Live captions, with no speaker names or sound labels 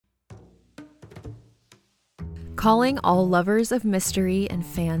calling all lovers of mystery and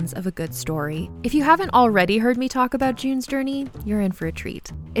fans of a good story. If you haven't already heard me talk about June's Journey, you're in for a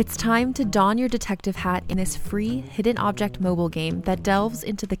treat. It's time to don your detective hat in this free hidden object mobile game that delves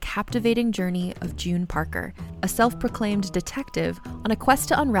into the captivating journey of June Parker, a self-proclaimed detective on a quest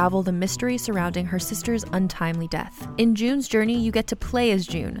to unravel the mystery surrounding her sister's untimely death. In June's Journey, you get to play as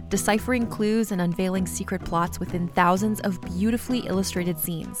June, deciphering clues and unveiling secret plots within thousands of beautifully illustrated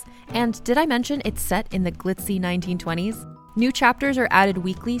scenes. And did I mention it's set in the glitzy 1920s? New chapters are added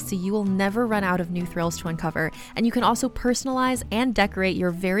weekly, so you will never run out of new thrills to uncover, and you can also personalize and decorate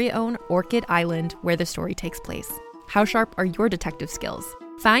your very own Orchid Island where the story takes place. How sharp are your detective skills?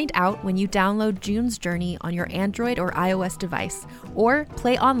 Find out when you download June's Journey on your Android or iOS device, or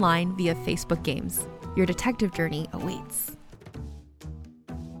play online via Facebook Games. Your detective journey awaits.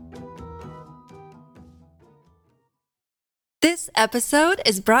 This episode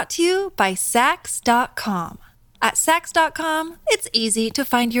is brought to you by Sax.com. At Sax.com, it's easy to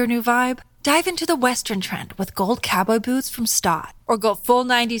find your new vibe. Dive into the Western trend with gold cowboy boots from Stott, or go full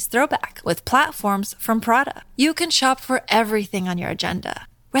 90s throwback with platforms from Prada. You can shop for everything on your agenda,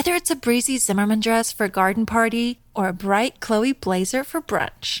 whether it's a breezy Zimmermann dress for a garden party or a bright Chloe blazer for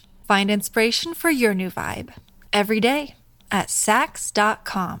brunch. Find inspiration for your new vibe every day at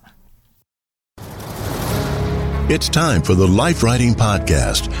Sax.com. It's time for the Life Writing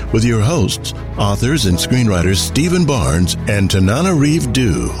Podcast with your hosts, authors and screenwriters Stephen Barnes and Tanana Reeve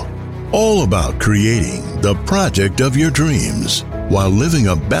Dew. All about creating the project of your dreams while living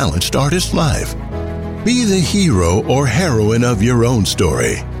a balanced artist life. Be the hero or heroine of your own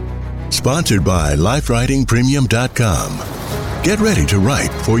story. Sponsored by LifeWritingPremium.com. Get ready to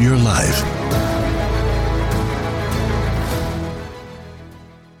write for your life.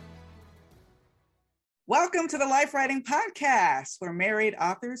 Welcome to the Life Writing Podcast, where married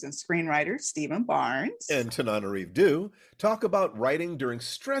authors and screenwriters Stephen Barnes and Tanana Reeve Dew talk about writing during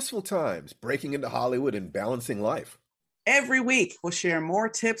stressful times, breaking into Hollywood and balancing life. Every week, we'll share more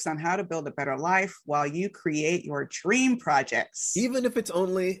tips on how to build a better life while you create your dream projects. Even if it's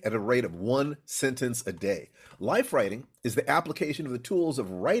only at a rate of 1 sentence a day. Life writing is the application of the tools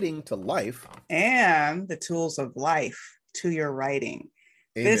of writing to life and the tools of life to your writing.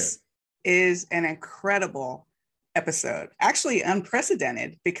 Amen. This is an incredible episode, actually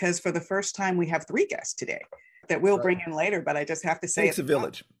unprecedented, because for the first time we have 3 guests today that we'll bring in later, but I just have to say It takes a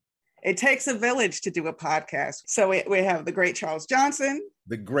village. It takes a village to do a podcast. So we have the great Charles Johnson,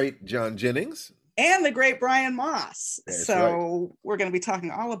 The great John Jennings, and the great Bryan Moss. That's so right. We're going to be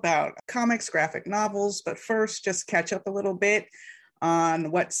talking all about comics, graphic novels, but first just catch up a little bit on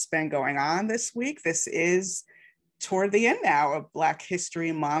what's been going on this week. This is toward the end now of Black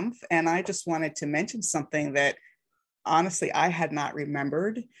History Month. And I just wanted to mention something that honestly I had not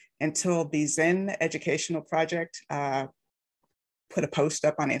remembered until the Zen Educational Project put a post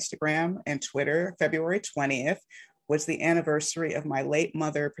up on Instagram and Twitter. February 20th was the anniversary of my late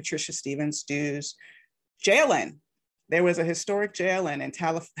mother, Patricia Stevens Dew's jail-in. There was a historic jail-in in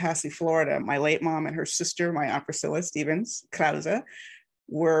Tallahassee, Florida. My late mom and her sister, my Aunt Priscilla Stevens Krause,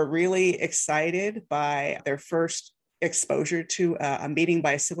 were really excited by their first exposure to a meeting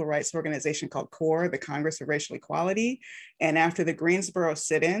by a civil rights organization called CORE, the Congress of Racial Equality. And after the Greensboro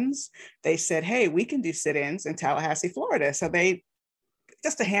sit-ins, they said, hey, we can do sit-ins in Tallahassee, Florida. So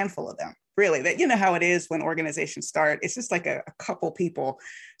just a handful of them, really. That, you know how it is when organizations start. It's just like a couple people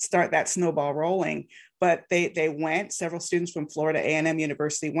start that snowball rolling. But they went, several students from Florida A&M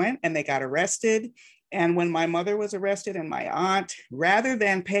University went, and they got arrested. And when my mother was arrested and my aunt, rather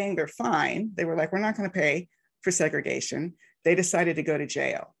than paying their fine, they were like, we're not going to pay for segregation. They decided to go to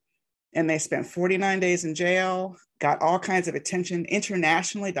jail. And they spent 49 days in jail, got all kinds of attention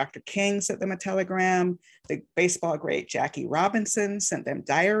internationally. Dr. King sent them a telegram. The baseball great Jackie Robinson sent them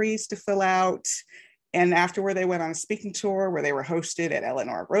diaries to fill out. And afterward, they went on a speaking tour where they were hosted at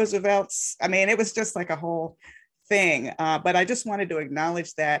Eleanor Roosevelt's. I mean, it was just like a whole thing. But I just wanted to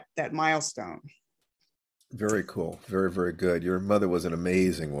acknowledge that milestone. Very cool. Very, very good. Your mother was an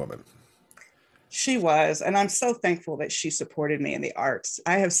amazing woman. She was, and I'm so thankful that she supported me in the arts.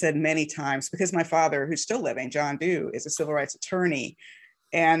 I have said many times, because my father, who's still living, John Dew, is a civil rights attorney,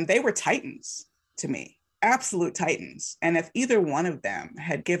 and they were titans to me, absolute titans. And if either one of them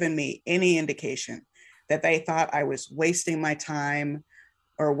had given me any indication that they thought I was wasting my time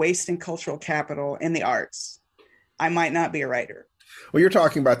or wasting cultural capital in the arts, I might not be a writer. Well, you're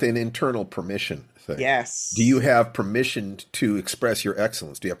talking about the internal permission thing. Yes. Do you have permission to express your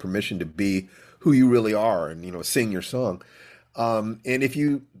excellence? Do you have permission to be who you really are and, sing your song? And if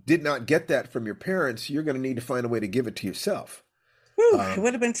you did not get that from your parents, you're going to need to find a way to give it to yourself. Whew, it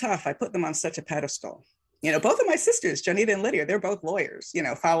would have been tough. I put them on such a pedestal. You know, both of my sisters, Janita and Lydia, they're both lawyers, you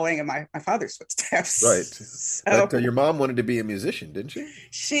know, following in my father's footsteps. Right. So But your mom wanted to be a musician, didn't she?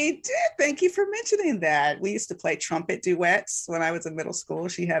 she did. Thank you for mentioning that. We used to play trumpet duets when I was in middle school.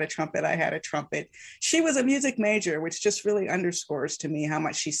 She had a trumpet, I had a trumpet. She was a music major, which just really underscores to me how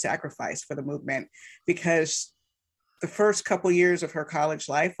much she sacrificed for the movement, because the first couple years of her college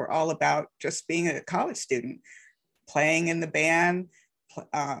life were all about just being a college student, playing in the band,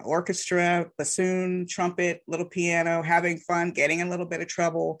 orchestra, bassoon, trumpet, little piano, having fun, getting in a little bit of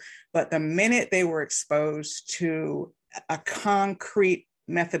trouble. But the minute they were exposed to a concrete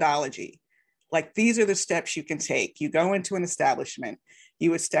methodology, like these are the steps you can take. You go into an establishment,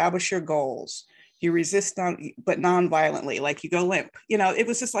 you establish your goals, you resist but non-violently, like you go limp. You know, it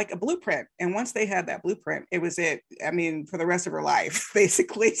was just like a blueprint. And once they had that blueprint, it was it. I mean, for the rest of her life,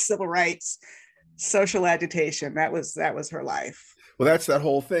 basically civil rights, social agitation, that was her life. Well, that's that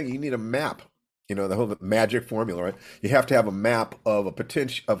whole thing. You need a map, you know, the whole magic formula, right? You have to have a map of a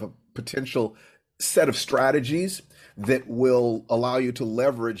potential set of strategies that will allow you to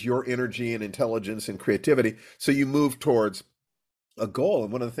leverage your energy and intelligence and creativity. So you move towards a goal.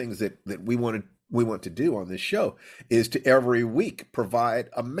 And one of the things that we want to do on this show is to every week provide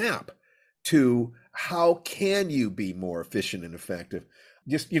a map to how can you be more efficient and effective.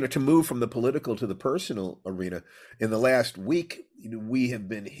 Just, you know, to move from the political to the personal arena. In the last week, you know, we have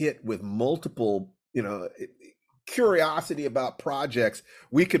been hit with multiple, you know, curiosity about projects.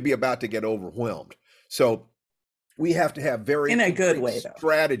 We could be about to get overwhelmed. So we have to have very in a good way,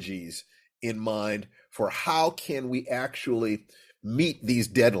 strategies in mind for how can we actually meet these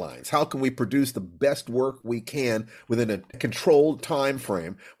deadlines. How can we produce the best work we can within a controlled time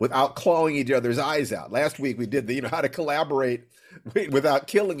frame without clawing each other's eyes out? Last week we did the, you know, how to collaborate without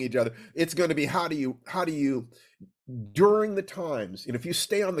killing each other. It's going to be how do you during the times, and if you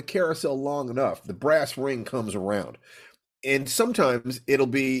stay on the carousel long enough, the brass ring comes around. And sometimes it'll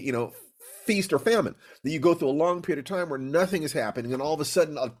be, you know, feast or famine, that you go through a long period of time where nothing is happening and all of a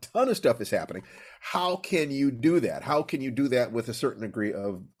sudden a ton of stuff is happening. How can you do that? How can you do that with a certain degree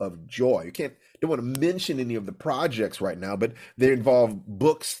of joy? Don't want to mention any of the projects right now, but they involve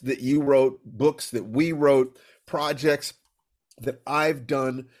books that you wrote, books that we wrote, projects that I've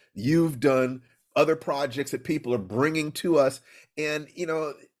done, you've done, other projects that people are bringing to us. And, you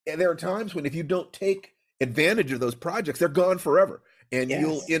know, and there are times when if you don't take advantage of those projects, they're gone forever. And Yes.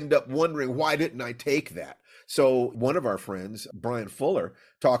 You'll end up wondering, why didn't I take that? So one of our friends, Bryan Fuller,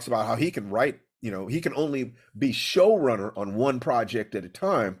 talks about how he can write, you know, he can only be showrunner on one project at a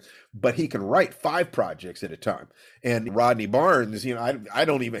time, but he can write 5 projects at a time. And Rodney Barnes, you know, I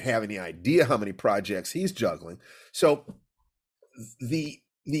don't even have any idea how many projects he's juggling. So the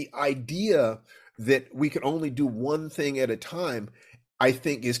idea that we can only do one thing at a time, I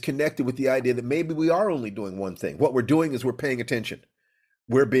think, is connected with the idea that maybe we are only doing one thing. What we're doing is we're paying attention.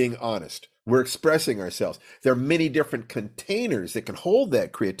 We're being honest. We're expressing ourselves. There are many different containers that can hold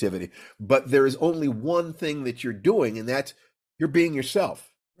that creativity, but there is only one thing that you're doing, and that's you're being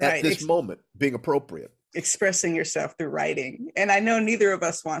yourself at this moment, being appropriate. Expressing yourself through writing. And I know neither of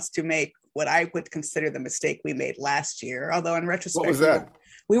us wants to make what I would consider the mistake we made last year, although in retrospect, what was that?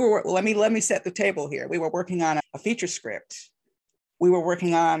 We were let me set the table here. We were working on a feature script. We were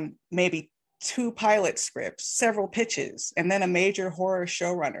working on maybe 2 pilot scripts, several pitches, and then a major horror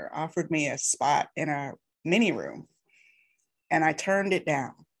showrunner offered me a spot in a mini room, and I turned it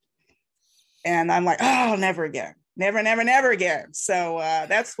down. And I'm like, oh, never again, never again. So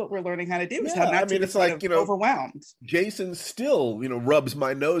that's what we're learning how to do. Is how not to be, it's like, you know, overwhelmed. Jason still, you know, rubs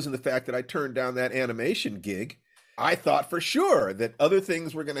my nose in the fact that I turned down that animation gig. I thought for sure that other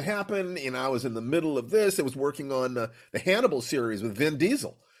things were going to happen, and I was in the middle of this. I was working on the Hannibal series with Vin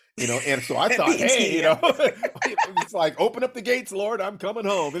Diesel. You know, and so I thought, hey, you know, it's like, open up the gates, Lord, I'm coming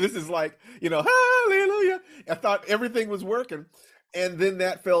home. And this is like, you know, hallelujah. I thought everything was working. And then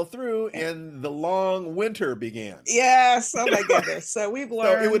that fell through and the long winter began. Yes. Oh my goodness. So we've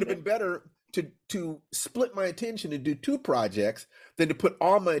learned. So it would have been better to split my attention and do 2 projects than to put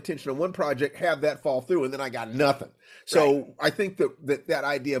all my attention on one project, have that fall through, and then I got nothing. So right. I think that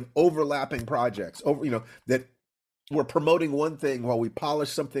idea of overlapping projects, that we're promoting one thing while we polish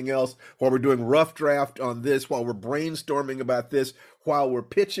something else, while we're doing rough draft on this, while we're brainstorming about this, while we're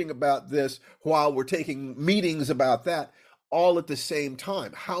pitching about this, while we're taking meetings about that, all at the same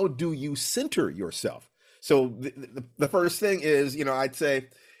time. How do you center yourself? So the first thing is, you know, I'd say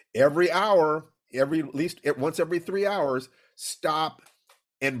every hour, at least once every 3 hours, stop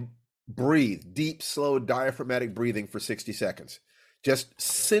and breathe. Deep, slow, diaphragmatic breathing for 60 seconds. Just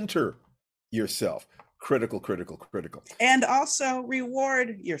center yourself. Critical, critical, critical. And also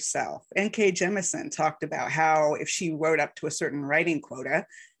reward yourself. N.K. Jemisin talked about how if she wrote up to a certain writing quota,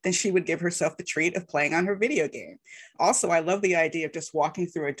 then she would give herself the treat of playing on her video game. Also, I love the idea of just walking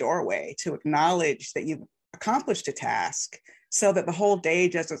through a doorway to acknowledge that you've accomplished a task so that the whole day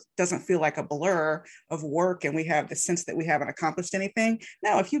just doesn't feel like a blur of work and we have the sense that we haven't accomplished anything.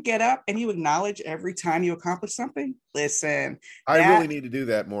 Now, if you get up and you acknowledge every time you accomplish something, listen. I really need to do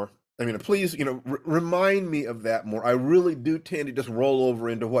that more. I mean, please, remind me of that more. I really do tend to just roll over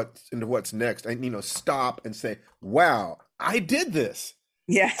into what's next and, stop and say, wow, I did this.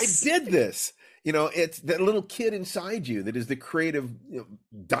 Yes. I did this. It's that little kid inside you that is the creative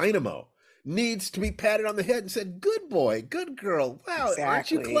dynamo needs to be patted on the head and said, good boy, good girl. Wow, exactly.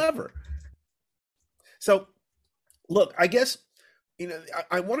 Aren't you clever? So, look, I guess,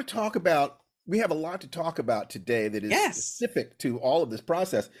 I want to talk about, we have a lot to talk about today that is specific to all of this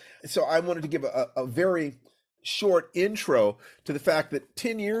process. So I wanted to give a very short intro to the fact that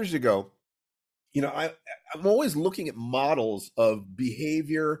 10 years ago, I'm always looking at models of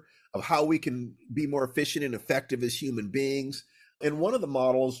behavior, of how we can be more efficient and effective as human beings. And one of the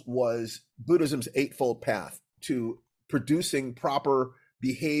models was Buddhism's Eightfold Path to producing proper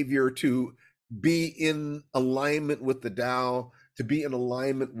behavior, to be in alignment with the Tao, to be in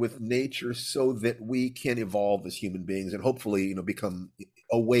alignment with nature so that we can evolve as human beings and hopefully, become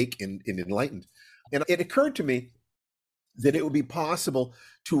awake and enlightened. And it occurred to me that it would be possible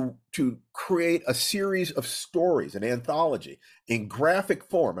to create a series of stories, an anthology in graphic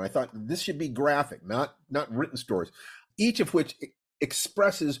form. And I thought this should be graphic, not written stories, each of which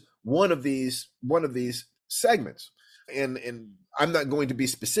expresses one of these segments. And I'm not going to be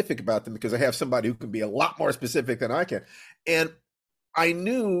specific about them because I have somebody who can be a lot more specific than I can. And I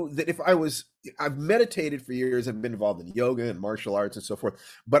knew that I've meditated for years and been involved in yoga and martial arts and so forth,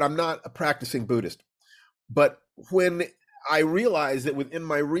 but I'm not a practicing Buddhist. But when I realized that within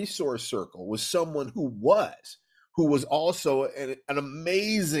my resource circle was someone who was also an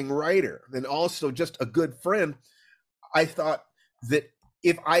amazing writer and also just a good friend, I thought that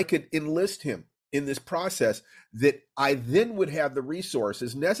if I could enlist him in this process, that I then would have the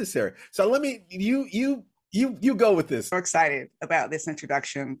resources necessary. So let me, you go with this. I'm so excited about this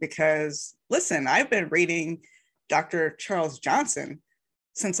introduction because, listen, I've been reading Dr. Charles Johnson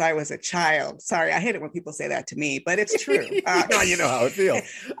since I was a child. Sorry, I hate it when people say that to me, but it's true. You know how it feels.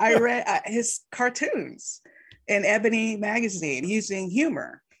 I read his cartoons in Ebony magazine using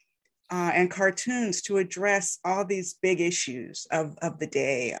humor and cartoons to address all these big issues of the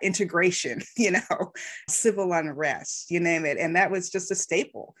day, integration, civil unrest, you name it. And that was just a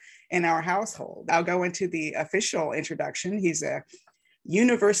staple in our household. I'll go into the official introduction. He's a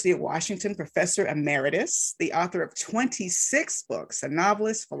University of Washington professor emeritus, the author of 26 books, a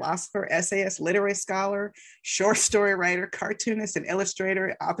novelist, philosopher, essayist, literary scholar, short story writer, cartoonist, and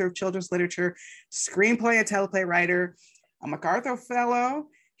illustrator, author of children's literature, screenplay and teleplay writer, a MacArthur Fellow.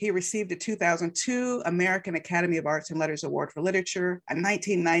 He received a 2002 American Academy of Arts and Letters Award for Literature, a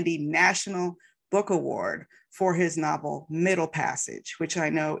 1990 National Book Award for his novel Middle Passage, which I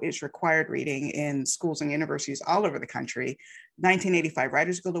know is required reading in schools and universities all over the country, 1985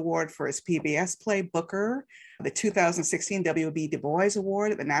 Writers Guild Award for his PBS play Booker, the 2016 W.B. Du Bois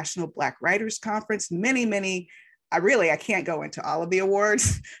Award at the National Black Writers Conference, many. I can't go into all of the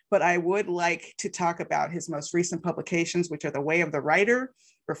awards, but I would like to talk about his most recent publications, which are The Way of the Writer,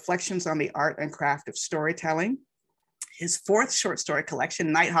 Reflections on the Art and Craft of Storytelling, his fourth short story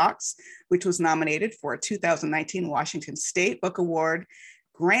collection, Nighthawks, which was nominated for a 2019 Washington State Book Award,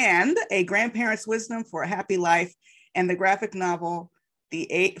 A Grandparent's Wisdom for a Happy Life, and the graphic novel,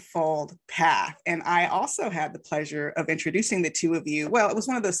 The Eightfold Path. And I also had the pleasure of introducing the two of you. Well, it was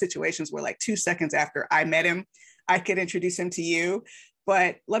one of those situations where 2 seconds after I met him, I could introduce him to you.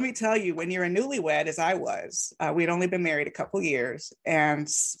 But let me tell you, when you're a newlywed, as I was, we'd only been married a couple years, and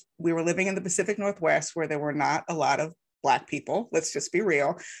we were living in the Pacific Northwest where there were not a lot of Black people. Let's just be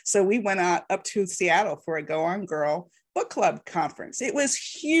real. So we went out up to Seattle for a Go On Girl book club conference. It was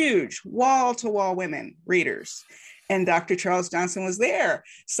huge, wall-to-wall women readers. And Dr. Charles Johnson was there.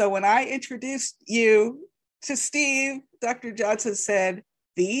 So when I introduced you to Steve, Dr. Johnson said,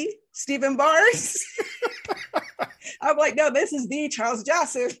 "The Stephen Barnes?" I'm like, "No, this is the Charles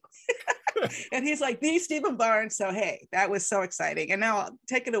Johnson." And he's like, "The Stephen Barnes." So, hey, that was so exciting. And now I'll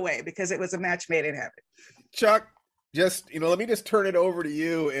take it away because it was a match made in heaven. Chuck, let me just turn it over to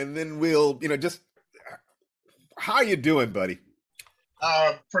you, and then we'll, how you doing, buddy?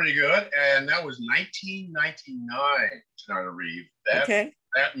 Pretty good. And that was 1999, Tanana Reeve.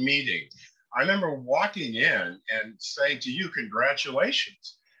 That meeting. I remember walking in and saying to you,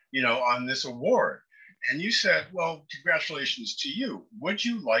 congratulations, on this award. And you said, well, congratulations to you. Would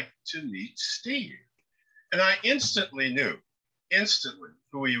you like to meet Steve? And I instantly knew,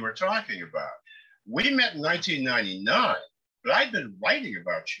 who you were talking about. We met in 1999, but I've been writing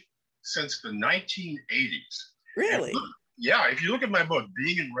about you since the 1980s. Really? Yeah, if you look at my book,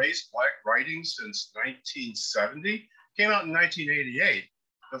 Being and Race, Black Writing since 1970, came out in 1988.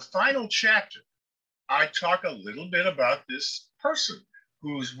 The final chapter, I talk a little bit about this person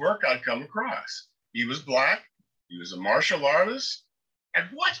whose work I'd come across. He was Black, he was a martial artist, and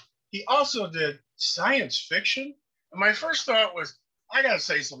what? He also did science fiction. And my first thought was, I got to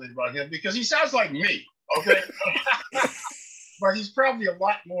say something about him because he sounds like me, okay? But he's probably a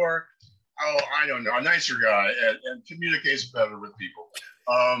lot more, I don't know, a nicer guy and communicates better with people.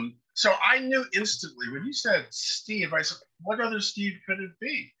 So I knew instantly when you said Steve, I said, what other Steve could it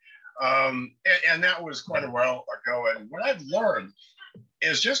be? And that was quite a while ago. And what I've learned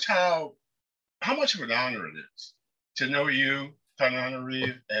is just how much of an honor it is to know you,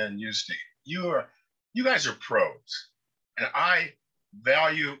 Tananarive, and you, Steve. You guys are pros. And I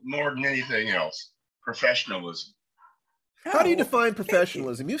value more than anything else professionalism. How do you define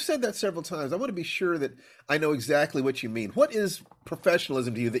professionalism? You've said that several times. I want to be sure that I know exactly what you mean. What is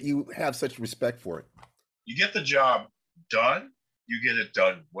professionalism to you that you have such respect for it? You get the job done. You get it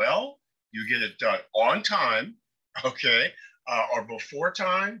done well. You get it done on time, okay, or before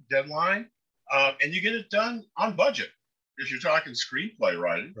time, deadline, and you get it done on budget if you're talking screenplay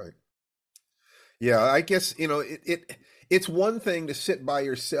writing. Right. Yeah, I guess, it's one thing to sit by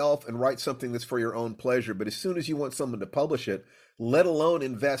yourself and write something that's for your own pleasure, but as soon as you want someone to publish it, let alone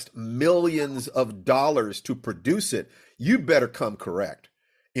invest millions of dollars to produce it, you better come correct.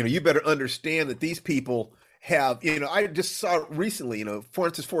 You better understand that these people have, I just saw recently,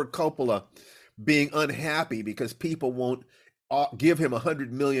 Francis Ford Coppola being unhappy because people won't give him $100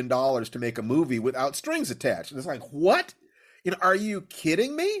 million to make a movie without strings attached. And it's like, what? Are you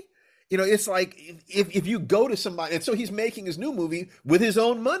kidding me? It's like if you go to somebody, and so he's making his new movie with his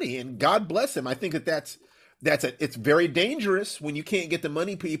own money, and God bless him. I think it's very dangerous when you can't get the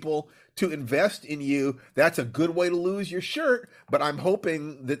money people to invest in you. That's a good way to lose your shirt. But I'm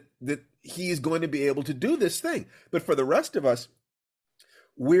hoping that he's going to be able to do this thing. But for the rest of us,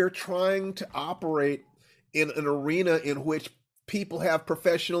 we're trying to operate in an arena in which people have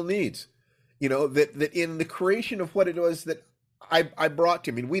professional needs. That in the creation of what it was that I brought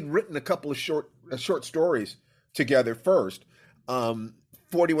to him. We'd written a couple of short stories together first.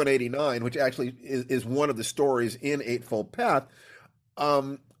 4189, which actually is one of the stories in Eightfold Path.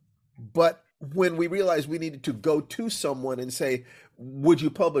 But when we realized we needed to go to someone and say, would you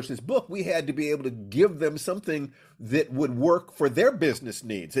publish this book? We had to be able to give them something that would work for their business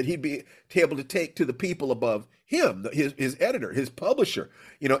needs, that he'd be able to take to the people above him, his editor, his publisher,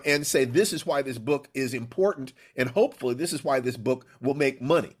 and say, this is why this book is important. And hopefully this is why this book will make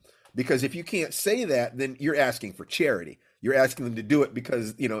money. Because if you can't say that, then you're asking for charity. You're asking them to do it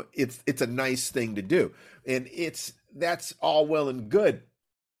because, it's a nice thing to do. And that's all well and good.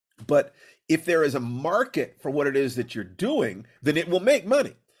 But if there is a market for what it is that you're doing, then it will make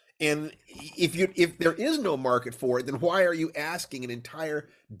money. And if there is no market for it, then why are you asking an entire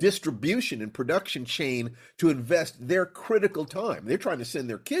distribution and production chain to invest their critical time? They're trying to send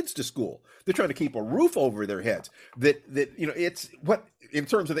their kids to school. They're trying to keep a roof over their heads. It's what, in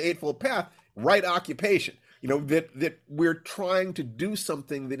terms of the Eightfold Path, right occupation. That we're trying to do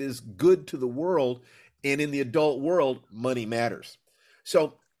something that is good to the world, and in the adult world, money matters.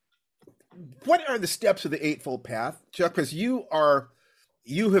 So what are the steps of the Eightfold Path, Chuck? Because you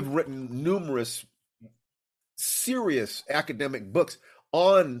have written numerous serious academic books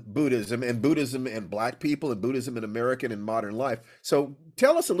on Buddhism and Black people and Buddhism in American and modern life. So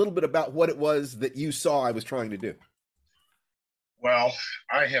tell us a little bit about what it was that you saw I was trying to do. Well,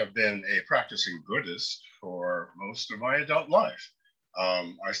 I have been a practicing Buddhist for most of my adult life.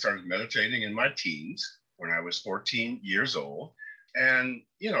 I started meditating in my teens when I was 14 years old and,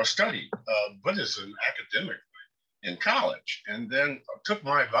 studied Buddhism academically in college, and then took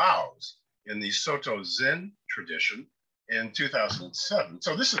my vows in the Soto Zen tradition in 2007.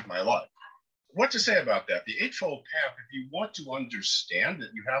 So this is my life. What to say about that? The Eightfold Path, if you want to understand it,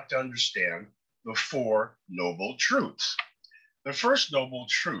 you have to understand the Four Noble Truths. The first noble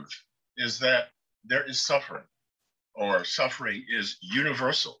truth is that there is suffering, or suffering is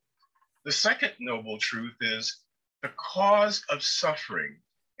universal. The second noble truth is the cause of suffering,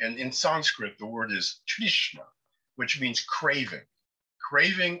 and in Sanskrit, the word is trishna, which means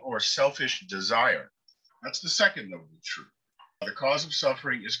craving or selfish desire. That's the second noble truth. The cause of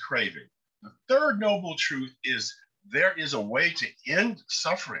suffering is craving. The third noble truth is there is a way to end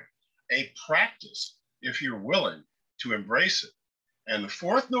suffering, a practice if you're willing to embrace it. And the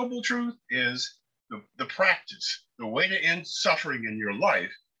fourth noble truth is the practice. The way to end suffering in your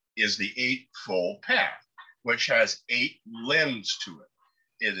life is the Eightfold Path, which has 8 limbs to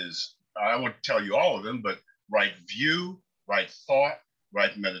it. It is, I won't tell you all of them, but right view, right thought,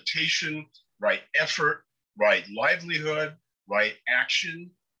 right meditation, right effort, right livelihood, right action,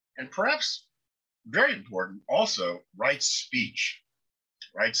 and perhaps very important also, right speech,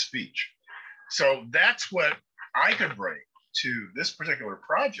 right speech. So that's what I could bring to this particular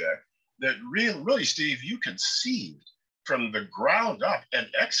project that really, Steve, you conceived from the ground up and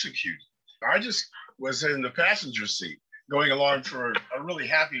executed. I just was in the passenger seat going along for a really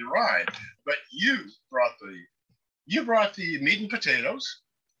happy ride, but you brought the meat and potatoes,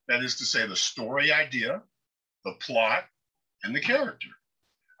 that is to say the story idea, the plot, and the character.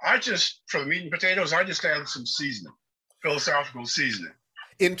 For the meat and potatoes, I just added some seasoning, philosophical seasoning.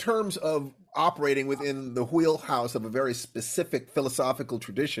 In terms of operating within the wheelhouse of a very specific philosophical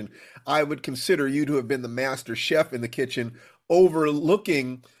tradition, I would consider you to have been the master chef in the kitchen,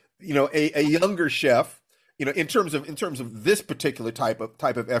 overlooking, a younger chef, in terms of this particular type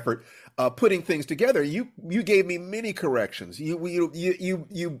of effort, putting things together. You gave me many corrections.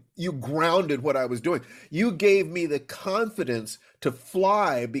 You grounded what I was doing. You gave me the confidence to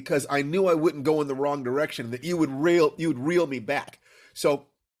fly because I knew I wouldn't go in the wrong direction, that you would reel me back. So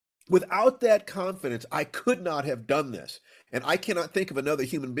without that confidence, I could not have done this. And I cannot think of another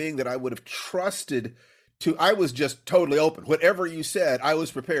human being that I would have trusted to. I was just totally open. Whatever you said, I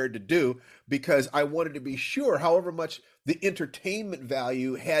was prepared to do because I wanted to be sure, however much the entertainment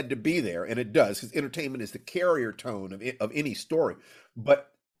value had to be there. And it does, because entertainment is the carrier tone of any story.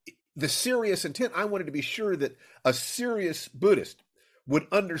 But the serious intent, I wanted to be sure that a serious Buddhist would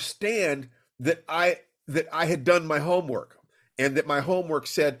understand that I had done my homework. And that my homework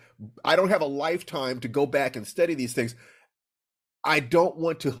said, I don't have a lifetime to go back and study these things. I don't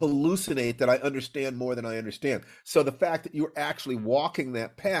want to hallucinate that I understand more than I understand. So the fact that you're actually walking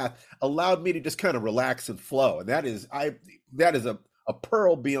that path allowed me to just kind of relax and flow. And that is a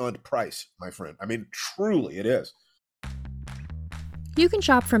pearl beyond price, my friend. I mean, truly it is. You can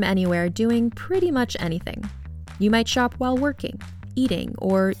shop from anywhere doing pretty much anything. You might shop while working, eating,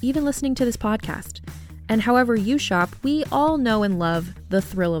 or even listening to this podcast. And however you shop, we all know and love the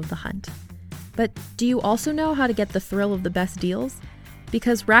thrill of the hunt. But do you also know how to get the thrill of the best deals?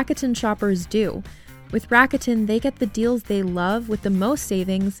 Because Rakuten shoppers do. With Rakuten, they get the deals they love with the most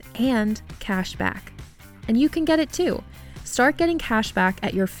savings and cash back. And you can get it too. Start getting cash back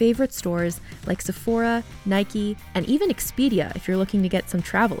at your favorite stores like Sephora, Nike, and even Expedia if you're looking to get some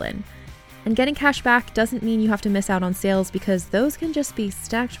travel in. And getting cash back doesn't mean you have to miss out on sales, because those can just be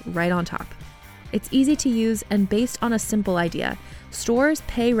stacked right on top. It's easy to use and based on a simple idea. Stores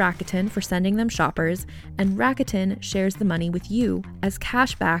pay Rakuten for sending them shoppers, and Rakuten shares the money with you as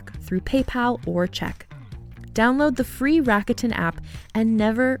cash back through PayPal or check. Download the free Rakuten app and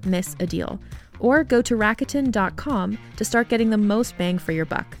never miss a deal. Or go to Rakuten.com to start getting the most bang for your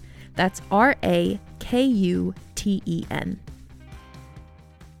buck. That's Rakuten.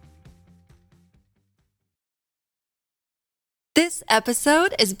 This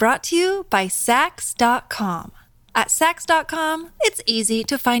episode is brought to you by Sax.com. At Sax.com, it's easy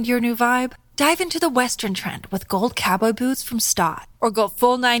to find your new vibe. Dive into the Western trend with gold cowboy boots from Stott, or go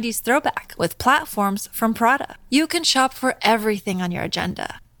full 90s throwback with platforms from Prada. You can shop for everything on your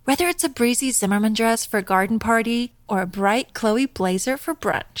agenda, whether it's a breezy Zimmermann dress for a garden party or a bright Chloe blazer for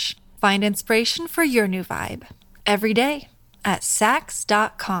brunch. Find inspiration for your new vibe every day at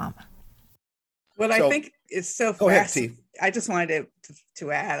Sax.com. What I think is so fascinating, ahead, I just wanted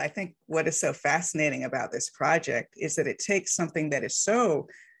to add, I think what is so fascinating about this project is that it takes something that is so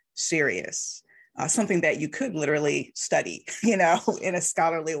serious, something that you could literally study, in a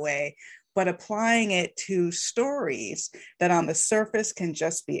scholarly way, but applying it to stories that on the surface can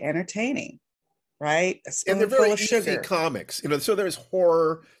just be entertaining, right? And they're very easy comics, so there's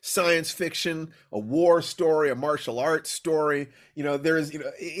horror, science fiction, a war story, a martial arts story,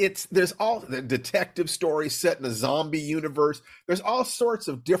 there's all the detective stories set in a zombie universe. There's all sorts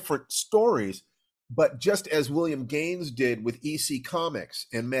of different stories. But just as William Gaines did with EC Comics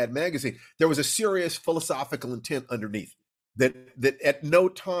and Mad Magazine, there was a serious philosophical intent underneath that at no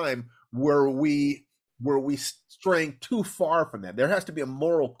time were we straying too far from that. There has to be a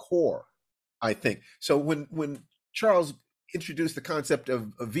moral core, I think. So when Charles introduced the concept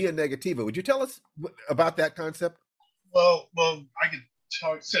of via negativa, would you tell us about that concept? Well, I could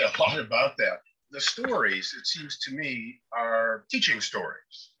say a lot about that. The stories, it seems to me, are teaching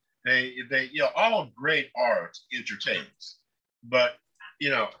stories. They all great art entertains, but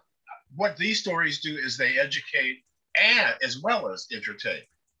what these stories do is they educate and as well as entertain.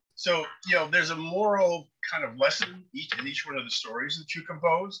 So, there's a moral kind of lesson in each one of the stories that you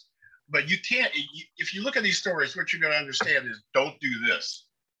compose, but you can't, if you look at these stories, what you're going to understand is don't do this.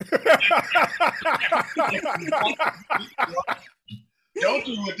 Don't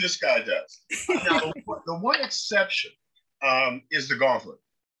do what this guy does. Now, the one exception is The Gauntlet,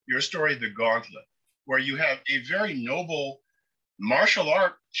 your story, The Gauntlet, where you have a very noble martial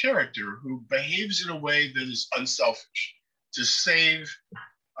art character who behaves in a way that is unselfish to save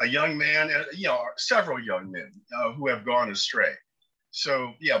a young man, several young men who have gone astray.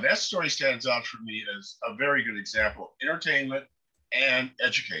 So, that story stands out for me as a very good example of entertainment and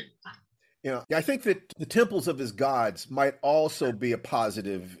educating. Yeah, I think that the temples of his gods might also be a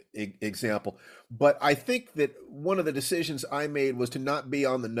positive example. But I think that one of the decisions I made was to not be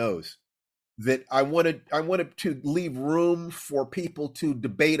on the nose. That I wanted to leave room for people to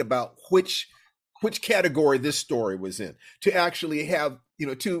debate about which category this story was in. To actually have,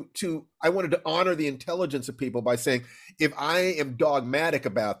 I wanted to honor the intelligence of people by saying, if I am dogmatic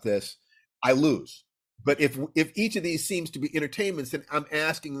about this, I lose. But if each of these seems to be entertainments, then I'm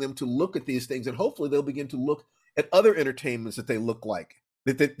asking them to look at these things, and hopefully they'll begin to look at other entertainments that they look like,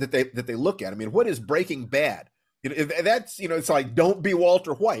 that they look at. I mean, what is Breaking Bad? If that's, it's like, don't be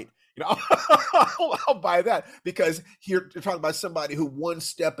Walter White. I'll buy that, because here you're talking about somebody who one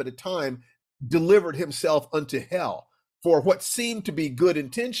step at a time delivered himself unto hell for what seemed to be good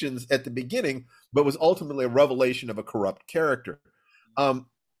intentions at the beginning, but was ultimately a revelation of a corrupt character.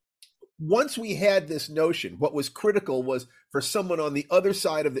 Once we had this notion, what was critical was for someone on the other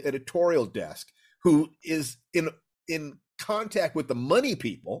side of the editorial desk who is in contact with the money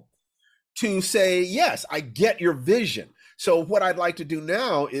people to say, yes, I get your vision. So what I'd like to do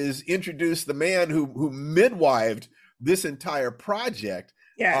now is introduce the man who midwived this entire project.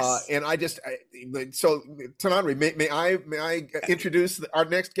 Yes. So Tananri, may I introduce our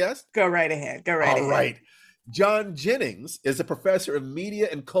next guest? Go right ahead. All right. John Jennings is a professor of media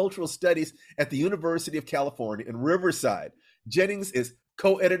and cultural studies at the University of California in Riverside. Jennings is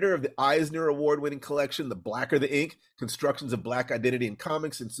co-editor of the Eisner Award-winning collection, The Blacker the Ink, Constructions of Black Identity in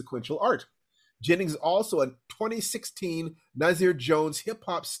Comics and Sequential Art. Jennings is also a 2016 Nasir Jones Hip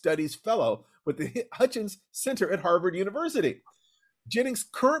Hop Studies Fellow with the Hutchins Center at Harvard University. Jennings'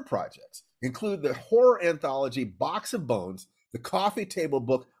 current projects include the horror anthology Box of Bones, the coffee table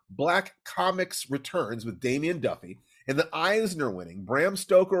book Black Comics Returns with Damian Duffy, and the Eisner-winning, Bram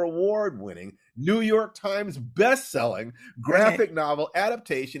Stoker Award-winning, New York Times best-selling graphic novel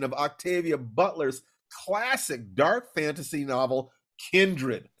adaptation of Octavia Butler's classic dark fantasy novel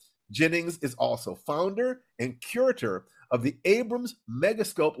Kindred. Jennings is also founder and curator of the Abrams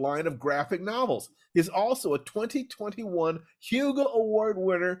Megascope line of graphic novels. He is also a 2021 Hugo Award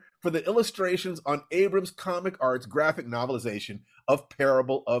winner for the illustrations on Abrams Comic Arts graphic novelization of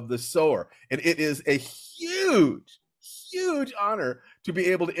Parable of the Sower. And it is a huge, huge honor to be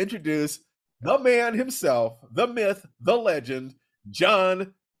able to introduce the man himself, the myth, the legend,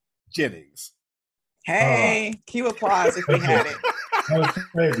 John Jennings. Hey, cue applause if we had it. That was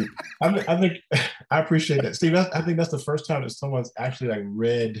crazy. I think I appreciate that, Steve. I think that's the first time that someone's actually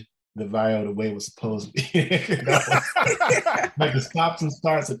read the bio the way it was supposed to be. Like the stops and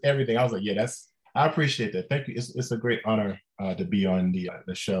starts and everything. I was like, I appreciate that. Thank you. It's a great honor to be on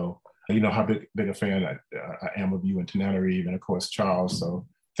the show. You know how big a fan I am of you and Tananarive and of course Charles. So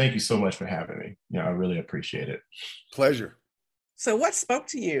thank you so much for having me. I really appreciate it. Pleasure. So what spoke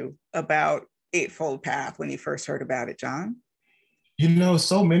to you about Eightfold Path when you first heard about it, John?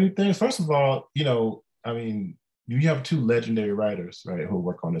 So many things. First of all, you have two legendary writers, right, who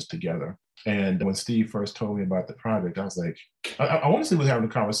work on this together. And when Steve first told me about the project, I was like, I want to see, was having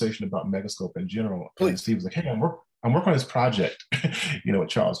a conversation about Megascope in general. Please. And Steve was like, hey, I'm working on this project, with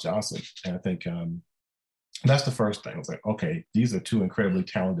Charles Johnson. And I think that's the first thing. I was like, okay, these are two incredibly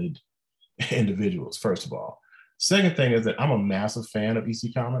talented individuals, first of all. Second thing is that I'm a massive fan of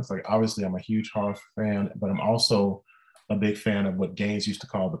EC Comics. Like, obviously, I'm a huge horror fan, but I'm also a big fan of what Gaines used to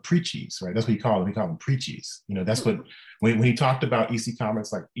call the preachies, right? That's what he called them. He called them preachies. That's what, when he talked about EC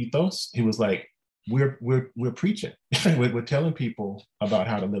Comics like ethos, he was like, we're preaching. we're telling people about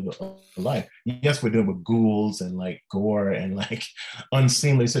how to live a life. Yes, we're doing with ghouls and gore and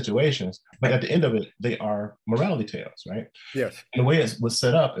unseemly situations, but at the end of it, they are morality tales, right? Yes. And the way it was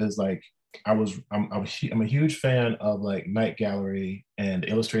set up is I'm a huge fan of Night Gallery and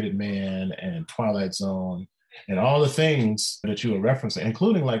Illustrated Man and Twilight Zone and all the things that you were referencing,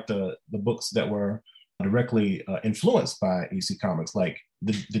 including the books that were directly influenced by EC Comics, like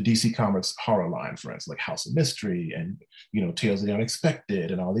the DC Comics horror line, for instance, like House of Mystery and, Tales of the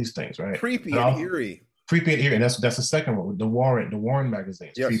Unexpected and all these things, right? Creepy and eerie. Creepy and eerie, and that's the second one, the Warren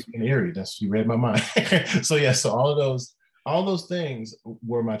magazines. Yes. Creepy and eerie. You read my mind. So all those things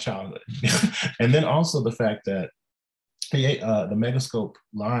were my childhood. And then also the fact that the Megascope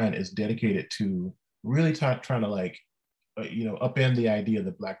line is dedicated to really trying to like, upend the idea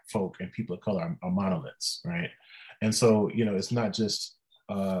that Black folk and people of color are monoliths, right? And so, it's not just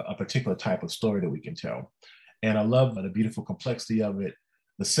a particular type of story that we can tell. And I love the beautiful complexity of it.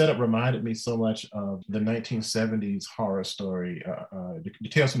 The setup reminded me so much of the 1970s horror story, the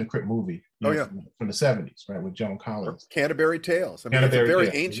Tales from the Crypt movie. From the 70s, right, with Joan Collins. Canterbury Tales. I mean, it's a very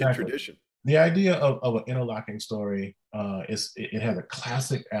ancient tradition. The idea of an interlocking story it has a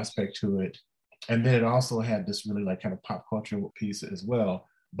classic aspect to it, and then it also had this really like kind of pop culture piece as well.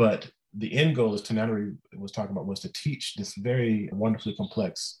 But the end goal, as Tananari was talking about, was to teach this very wonderfully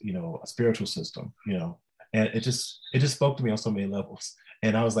complex, spiritual system, and it just spoke to me on so many levels.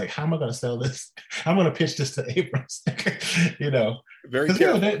 And I was like, how am I going to sell this? I'm going to pitch this to Abrams, Very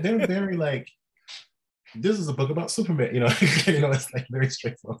they're very like, this is a book about Superman, it's like very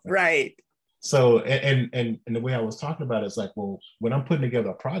straightforward. Right. So, and the way I was talking about it is like, well, when I'm putting together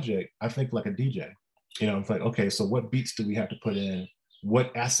a project, I think like a DJ, I'm like, okay, so what beats do we have to put in?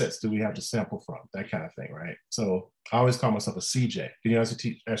 What assets do we have to sample from? That kind of thing, right? So I always call myself a CJ.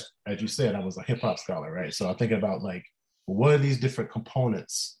 As you said, I was a hip hop scholar, right? So I'm thinking about like, what are these different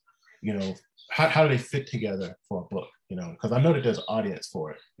components? How do they fit together for a book? Because I know that there's an audience for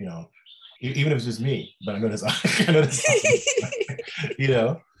it. Even if it's just me, but I know there's audience,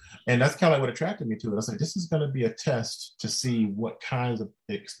 and that's kind of like what attracted me to it. I was like, this is going to be a test to see what kinds of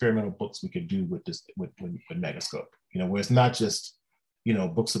experimental books we could do with this with Megascope. Where it's not just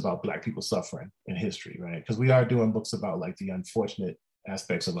books about Black people suffering in history, right? Because we are doing books about like the unfortunate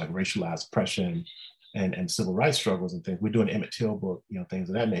aspects of like racialized oppression and civil rights struggles and things. We're doing an Emmett Till book, things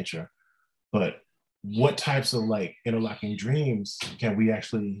of that nature. But what types of like interlocking dreams can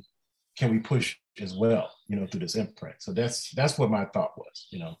we push as well, through this imprint? So that's what my thought was,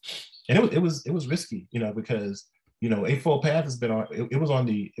 and it was risky, because Eightfold Path has been on. It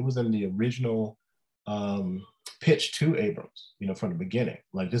was in the original pitch to Abrams, from the beginning.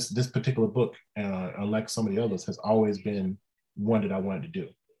 Like this particular book, unlike some of the others, has always been one that I wanted to do.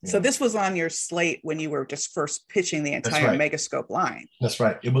 So this was on your slate when you were just first pitching the entire Megascope line. That's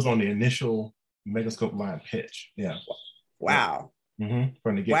right. It was on the initial Megascope line pitch. Yeah. Wow. Mm-hmm.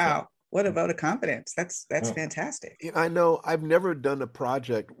 From the get-go. Wow. What a vote of confidence. That's fantastic. I know I've never done a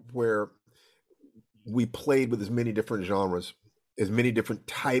project where we played with as many different genres, as many different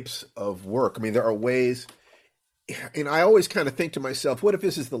types of work. I mean, there are ways, and I always kind of think to myself, what if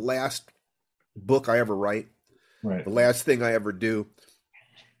this is the last book I ever write? Right. The last thing I ever do?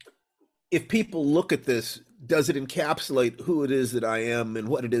 If people look at this, does it encapsulate who it is that I am and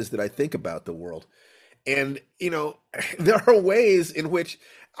what it is that I think about the world? And, there are ways in which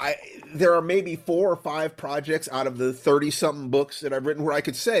there are maybe 4 or 5 projects out of the 30-something books that I've written where I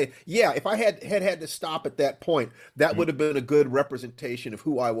could say, yeah, if I had to stop at that point, that would have been a good representation of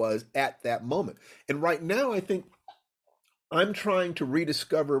who I was at that moment. And right now, I think I'm trying to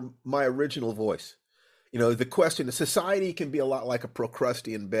rediscover my original voice. The question, society can be a lot like a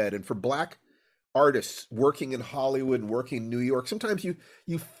Procrustean bed. And for Black artists working in Hollywood and working in New York, sometimes you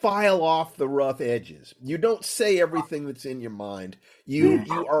file off the rough edges. You don't say everything that's in your mind. You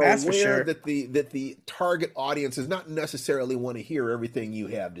are aware that the target audience does not necessarily want to hear everything you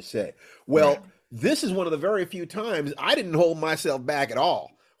have to say. Well, this is one of the very few times I didn't hold myself back at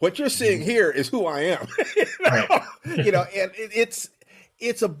all. What you're seeing here is who I am. And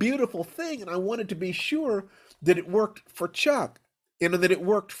it's a beautiful thing. And I wanted to be sure that it worked for Chuck, and that it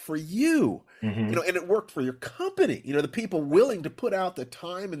worked for you, and it worked for your company, the people willing to put out the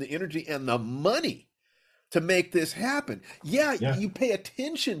time and the energy and the money to make this happen. Yeah, you pay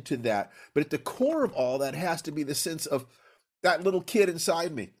attention to that, but at the core of all that has to be the sense of that little kid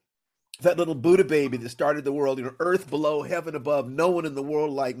inside me, that little Buddha baby that started the world, earth below, heaven above, no one in the world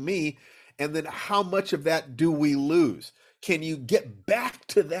like me. And then how much of that do we lose? Can you get back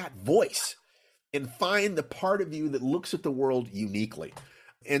to that voice and find the part of you that looks at the world uniquely?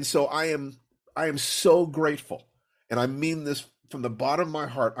 And so I am so grateful, and I mean this from the bottom of my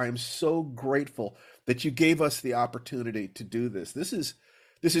heart. I am so grateful that you gave us the opportunity to do this. This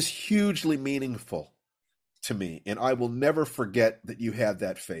is hugely meaningful to me, and I will never forget that you had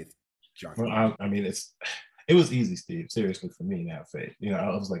that faith, John. Well, I mean, it was easy, Steve, seriously, for me to have faith.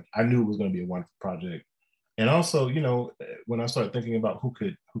 I was like, I knew it was going to be a wonderful project. And also, when I started thinking about who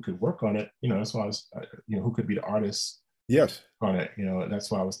could work on it, that's why I was, who could be the artist, Yes. on it.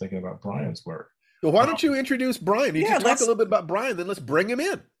 That's why I was thinking about Bryan's work. Well, why don't you introduce Bryan? You talk a little bit about Bryan, then let's bring him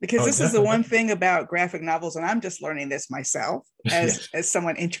in. Because this is the one thing about graphic novels, and I'm just learning this myself as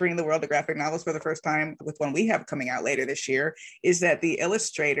someone entering the world of graphic novels for the first time with one we have coming out later this year, is that the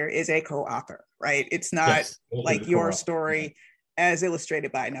illustrator is a co-author, right? It's not like your story as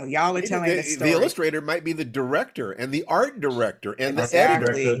illustrated by. No, y'all are telling the story. The illustrator might be the director and the art director and the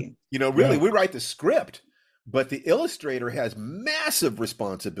editor. Really, we write the script, but the illustrator has massive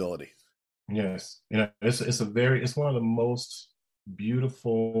responsibility. Yes, it's one of the most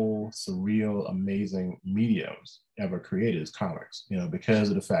beautiful, surreal, amazing mediums ever created is comics. Because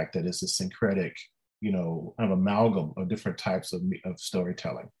of the fact that it's a syncretic, kind of amalgam of different types of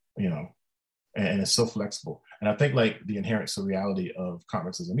storytelling. And it's so flexible. And I think like the inherent surreality of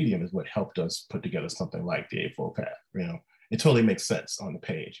comics as a medium is what helped us put together something like the Eightfold Path. It totally makes sense on the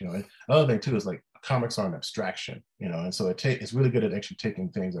page. And another thing too is like comics are an abstraction. And so it's really good at actually taking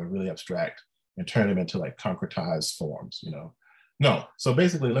things that are really abstract and turn them into like concretized forms. No. So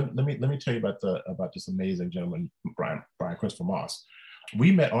basically, let me tell you about this amazing gentleman, Bryan Christopher Moss.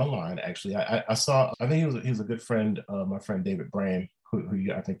 We met online actually. I think he was a good friend of my friend David Bryan,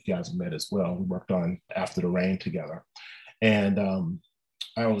 who I think you guys met as well. We worked on After the Rain together, and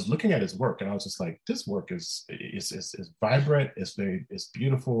I was looking at his work, and I was just like, this work is vibrant. It's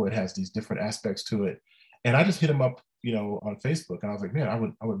beautiful. It has these different aspects to it, and I just hit him up, on Facebook, and I was like, man,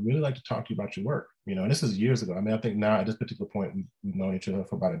 I would really like to talk to you about your work. And this is years ago. I mean, I think now at this particular point we've known each other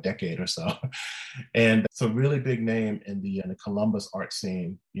for about a decade or so, and it's a really big name in the Columbus art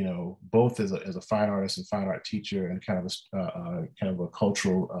scene. Both as a fine artist and fine art teacher, and kind of a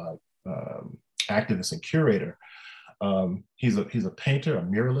cultural activist and curator. He's a painter, a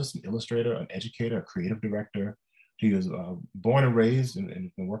muralist, an illustrator, an educator, a creative director. He was born and raised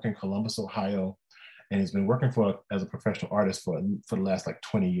and been working in Columbus, Ohio, and he's been working as a professional artist for the last like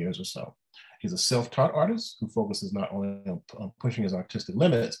 20 years or so. He's a self-taught artist who focuses not only on pushing his artistic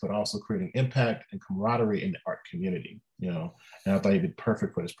limits, but also creating impact and camaraderie in the art community. And I thought he'd be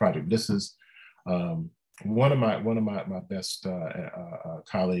perfect for this project. This is one of my best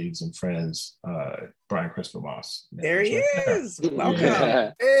colleagues and friends, Bryan Christopher Moss. There he is. Welcome.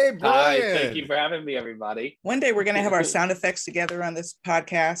 Yeah. Hey, Bryan. Hi, thank you for having me, everybody. One day we're going to have our sound effects together on this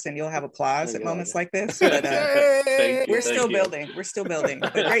podcast, and you'll have applause at moments like this. But we're still building. We're still building.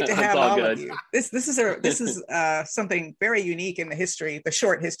 But great to have all of you. This is something very unique in the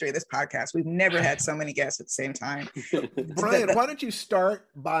short history of this podcast. We've never had so many guests at the same time. Bryan, why don't you start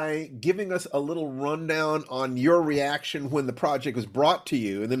by giving us a little rundown on your reaction when the project was brought to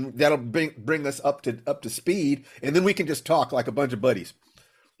you, and then that'll bring us up to speed, and then we can just talk like a bunch of buddies.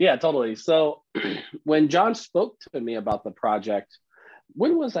 Yeah, totally. So when John spoke to me about the project,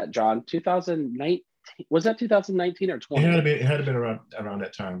 when was that, John? 2019? Was that 2019 or 20? It had to been around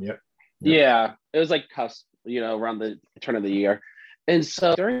that time. Yep. Yeah, it was like cusp, around the turn of the year. And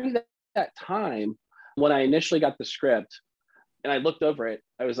so during that time, when I initially got the script and I looked over it,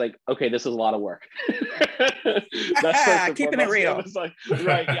 I was like, okay, this is a lot of work. That's keeping it real. I was like,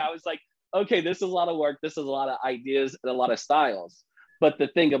 right. Yeah. I was like, okay, this is a lot of work. This is a lot of ideas and a lot of styles. But the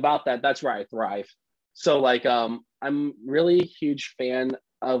thing about that's where I thrive. So like, I'm really a huge fan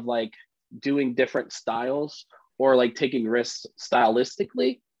of like doing different styles or like taking risks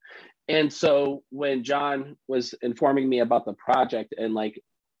stylistically. And so when John was informing me about the project and like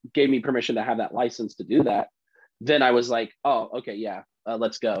gave me permission to have that license to do that, then I was like, oh, okay, yeah,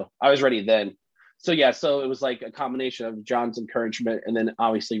 let's go. I was ready then. So yeah, so it was like a combination of John's encouragement and then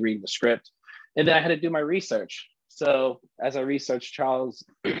obviously reading the script. And then I had to do my research. So as I researched Charles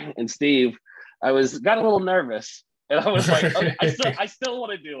and Steve, I got a little nervous. And I was like, okay, I still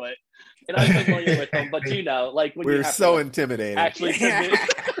want to do it. And I'm familiar with them, but like when we're so intimidated. Actually,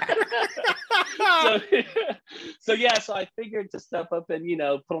 so I figured to step up and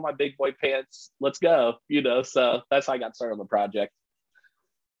put on my big boy pants. Let's go. So that's how I got started on the project.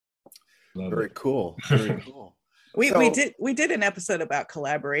 Very cool. Very cool. We did an episode about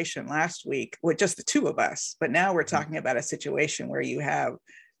collaboration last week with just the two of us, but now we're talking about a situation where you have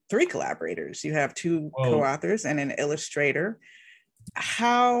 3 collaborators. You have 2 co-authors and an illustrator.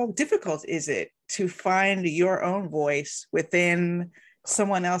 How difficult is it to find your own voice within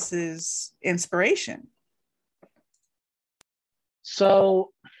someone else's inspiration?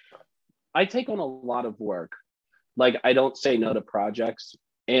 So I take on a lot of work. Like I don't say no to projects.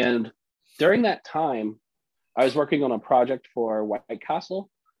 And during that time, I was working on a project for White Castle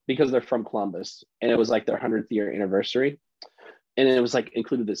because they're from Columbus, and it was like their 100th year anniversary. And it was like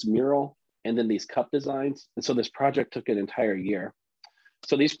included this mural and then these cup designs. And so this project took an entire year.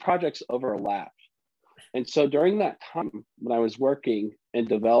 So these projects overlapped. And so during that time when I was working and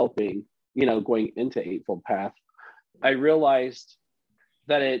developing, going into Eightfold Path, I realized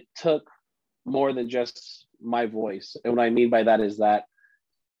that it took more than just my voice. And what I mean by that is that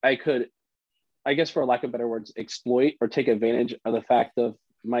I could, I guess for lack of better words, exploit or take advantage of the fact of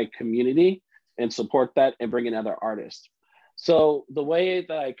my community and support that and bring in other artists. So the way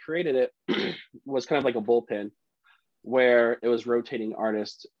that I created it was kind of like a bullpen where it was rotating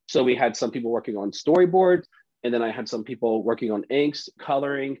artists. So we had some people working on storyboards, and then I had some people working on inks,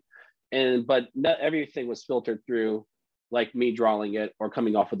 coloring, but not everything was filtered through like me drawing it or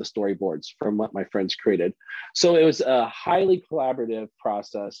coming off of the storyboards from what my friends created. So it was a highly collaborative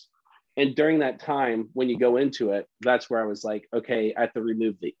process. And during that time, when you go into it, that's where I was like, okay, I have to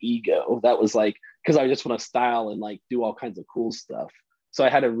remove the ego. That was like, because I just want to style and like do all kinds of cool stuff. So I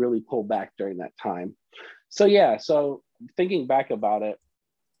had to really pull back during that time. So yeah, so thinking back about it,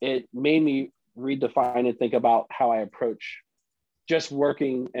 it made me redefine and think about how I approach just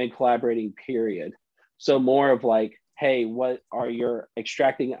working and collaborating, period. So more of like, hey, what are your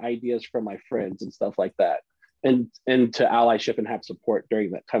extracting ideas from my friends and stuff like that, and to allyship and have support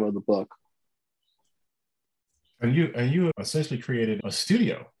during that time of the book. And you essentially created a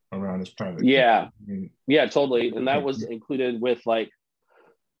studio around this project. Yeah, yeah, totally. And that was included with like,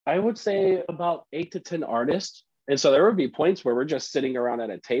 I would say about 8 to 10 artists. And so there would be points where we're just sitting around at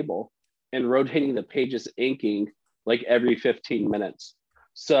a table and rotating the pages, inking like every 15 minutes.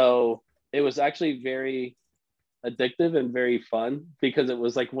 So it was actually very addictive and very fun because it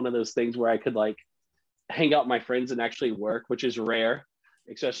was like one of those things where I could like hang out with my friends and actually work, which is rare,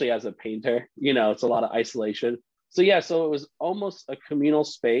 especially as a painter. It's a lot of isolation. So yeah, so it was almost a communal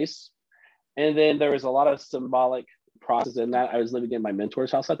space. And then there was a lot of symbolic process in that. I was living in my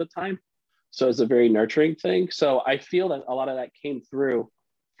mentor's house at the time. So it's a very nurturing thing. So I feel that a lot of that came through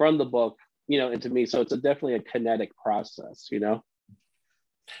from the book, into me. So it's definitely a kinetic process,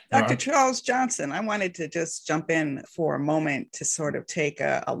 Dr. Charles Johnson, I wanted to just jump in for a moment to sort of take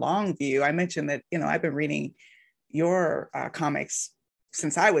a long view. I mentioned that, I've been reading your comics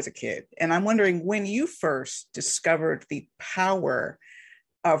since I was a kid. And I'm wondering when you first discovered the power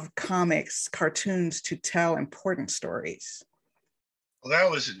of comics, cartoons to tell important stories. Well, that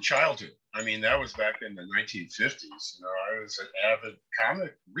was in childhood. I mean, that was back in the 1950s. I was an avid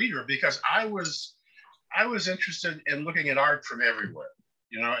comic reader because I was interested in looking at art from everywhere.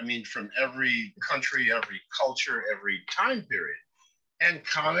 From every country, every culture, every time period. And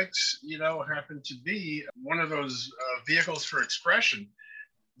comics, happen to be one of those vehicles for expression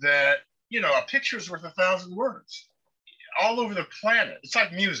that, a picture's worth 1,000 words all over the planet. It's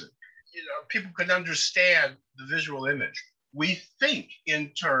like music. People can understand the visual image. We think in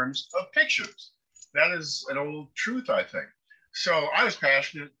terms of pictures. That is an old truth, I think. So I was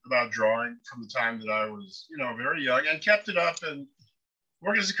passionate about drawing from the time that I was, very young, and kept it up and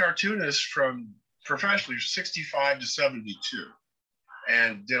worked as a cartoonist from professionally 65 to 72,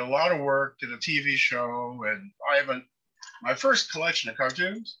 and did a lot of work, did a TV show, and my first collection of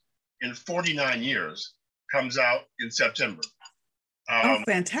cartoons in 49 years comes out in September.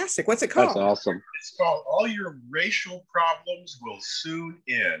 Fantastic. What's it called? That's awesome. It's called All Your Racial Problems Will Soon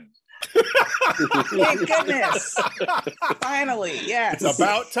End. Thank goodness. Finally, yes. It's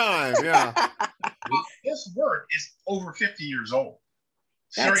about time, yeah. This work is over 50 years old.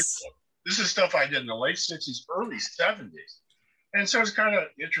 Seriously. This is stuff I did in the late 60s, early 70s. And so it's kind of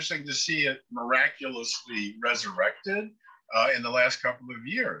interesting to see it miraculously resurrected in the last couple of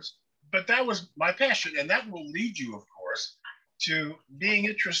years. But that was my passion. And that will lead you, of course, to being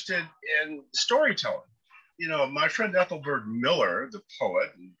interested in storytelling. My friend Ethelbert Miller, the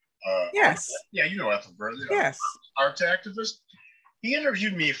poet. Yes. Yeah, Ethelbert. Yes. Arts activist. He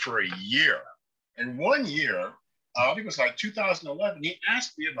interviewed me for a year. And 1 year, I think it was like 2011, he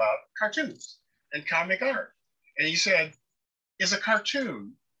asked me about cartoons and comic art. And he said, is a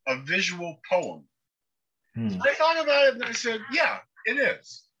cartoon a visual poem? I thought about it and I said, yeah, it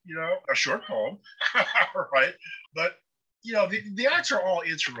is. A short poem, right? But, the arts are all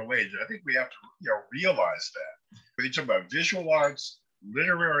interrelated. I think we have to, realize that. When you talk about visual arts,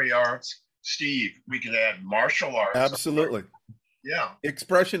 literary arts, Steve, we can add martial arts. Absolutely. Yeah.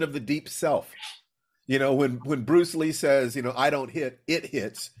 Expression of the deep self. When Bruce Lee says, I don't hit, it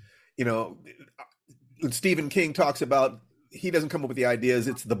hits, when Stephen King talks about, he doesn't come up with the ideas,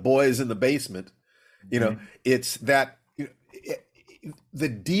 it's the boys in the basement, it's that the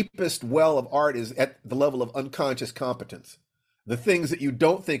deepest well of art is at the level of unconscious competence. The things that you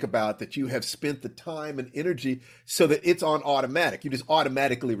don't think about, that you have spent the time and energy so that it's on automatic. You just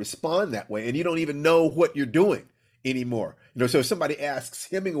automatically respond that way and you don't even know what you're doing. anymore. So if somebody asks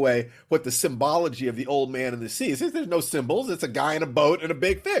Hemingway what the symbology of the old man in the sea is, he says there's no symbols. It's a guy in a boat and a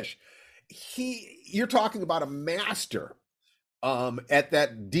big fish. You're talking about a master at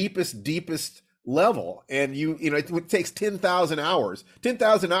that deepest level. And it takes 10,000 hours.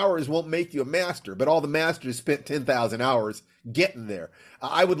 10,000 hours won't make you a master, but all the masters spent 10,000 hours getting there.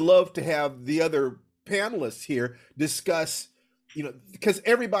 I would love to have the other panelists here discuss, because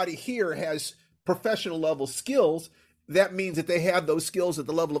everybody here has professional level skills. That means that they have those skills at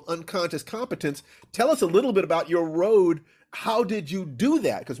the level of unconscious competence. Tell us a little bit about your road. How did you do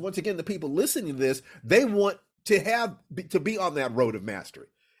that? Because once again, the people listening to this, they want to be on that road of mastery.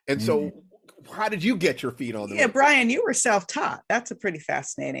 And so how did you get your feet on the road? Bryan, you were self-taught. That's a pretty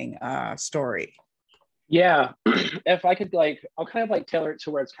fascinating story. Yeah. If I could I'll kind of tailor it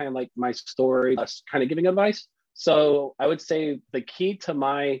to where it's kind of like my story, kind of giving advice. So I would say the key to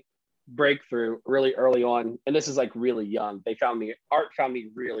my breakthrough really early on, and this is really young, art found me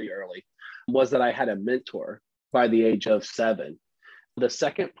really early, was that I had a mentor by the age of 7. The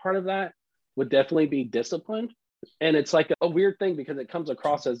second part of that would definitely be discipline. And it's a weird thing because it comes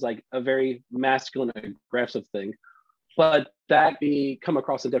across as a very masculine, aggressive thing, but that come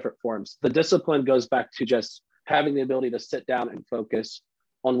across in different forms. The discipline goes back to just having the ability to sit down and focus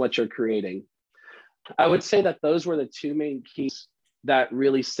on what you're creating. I would say that those were the two main keys that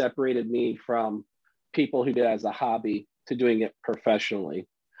really separated me from people who did it as a hobby to doing it professionally.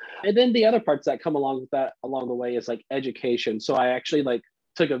 And then the other parts that come along with that along the way is education. So I actually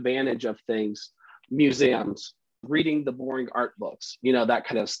took advantage of things, museums, reading the boring art books, that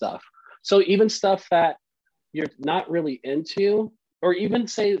kind of stuff. So even stuff that you're not really into, or even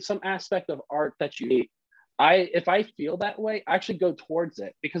say some aspect of art that you hate, if I feel that way, I actually go towards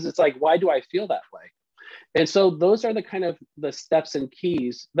it because it's why do I feel that way? And so those are the kind of the steps and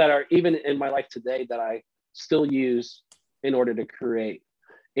keys that are even in my life today that I still use in order to create.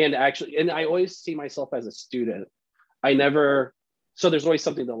 And I always see myself as a student. So there's always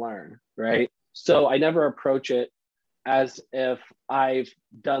something to learn, right? So I never approach it as if I've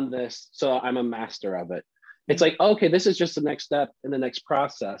done this, so I'm a master of it. It's okay, this is just the next step in the next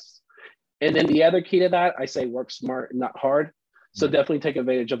process. And then the other key to that, I say work smart, not hard. So definitely take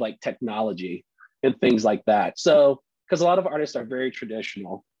advantage of technology and things like that. So, because a lot of artists are very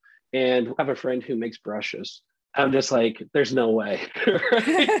traditional, and I have a friend who makes brushes. I'm just there's no way.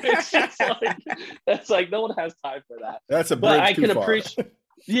 It's just that's no one has time for that. That's a bridge but I too can far.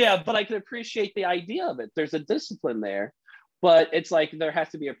 but I can appreciate the idea of it. There's a discipline there, but it's there has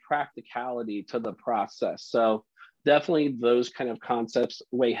to be a practicality to the process. So definitely those kind of concepts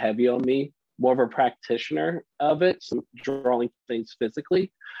weigh heavy on me, more of a practitioner of it, so drawing things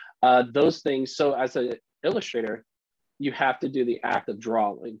physically. Those things, so as an illustrator, you have to do the act of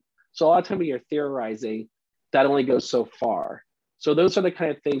drawing. So a lot of time when you're theorizing, that only goes so far. So those are the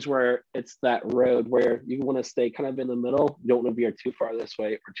kind of things where it's that road where you want to stay kind of in the middle. You don't want to veer too far this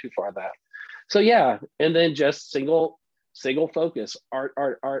way or too far that. So yeah, and then just single focus, art.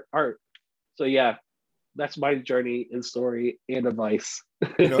 So yeah, that's my journey and story and advice.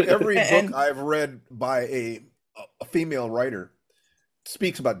 Every book I've read by a female writer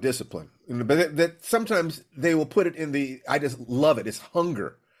speaks about discipline, but that sometimes they will put it in I just love it. It's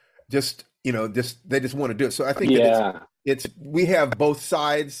hunger. They just want to do it. So I think that it's we have both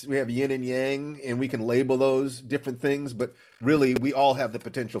sides. We have yin and yang, and we can label those different things, but really we all have the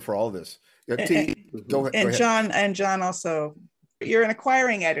potential for all this. Go ahead. John also, you're an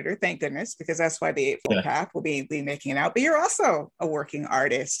acquiring editor, thank goodness, because that's why the Eightfold Path will be making it out. But you're also a working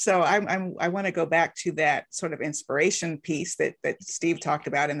artist. So I want to go back to that sort of inspiration piece that Steve talked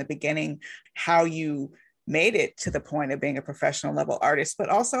about in the beginning, how you made it to the point of being a professional level artist, but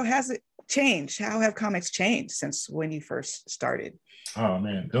also has it changed? How have comics changed since when you first started? Oh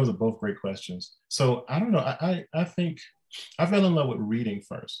man, those are both great questions. So I don't know. I think I fell in love with reading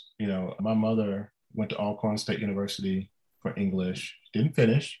first. My mother went to Alcorn State University for English, didn't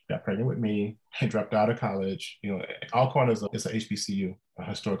finish, got pregnant with me, and dropped out of college. Alcorn is a HBCU, a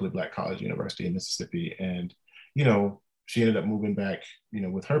historically Black college university in Mississippi. And, she ended up moving back,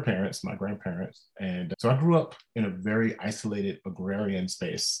 with her parents, my grandparents. And so I grew up in a very isolated agrarian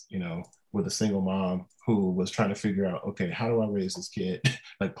space, with a single mom who was trying to figure out, okay, how do I raise this kid?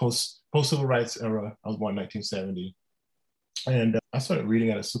 Post civil rights era, I was born in 1970. And I started reading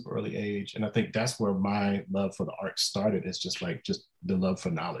at a super early age. And I think that's where my love for the arts started. It's just the love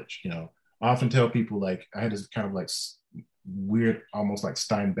for knowledge. I often tell people I had this kind of weird, almost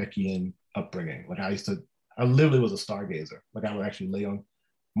Steinbeckian upbringing. I literally was a stargazer. I would actually lay on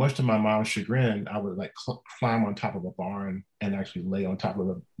much to my mom's chagrin, I would like climb on top of a barn and actually lay on top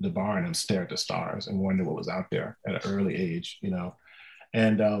of the barn and stare at the stars and wonder what was out there at an early age, you know.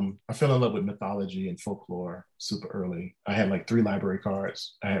 And I fell in love with mythology and folklore super early. I had like 3 library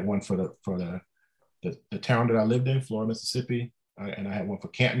cards. I had one for the town that I lived in, Florida, Mississippi, and I had one for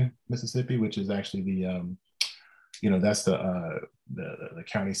Canton, Mississippi, which is actually that's the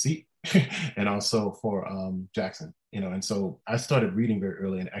county seat, and also for Jackson, you know. And so I started reading very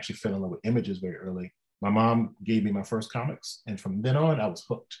early and actually fell in love with images very early. My mom gave me my first comics, and from then on, I was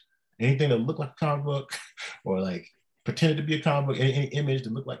hooked. Anything that looked like a comic book or like pretended to be a comic book, any image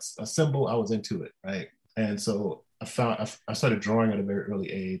that looked like a symbol, I was into it, right? And so I started drawing at a very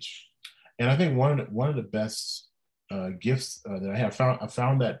early age, and I think one of the best gifts that I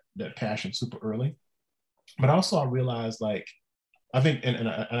found that passion super early. But also I realized, like, I think, and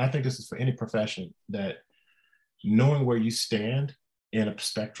I think this is for any profession, that knowing where you stand in a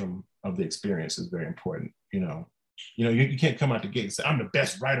spectrum of the experience is very important. You can't come out the gate and say, I'm the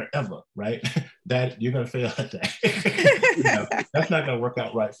best writer ever, right? That you're going to fail at that. That's not going to work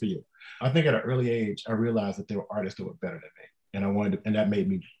out right for you. I think at an early age, I realized that there were artists that were better than me. And that made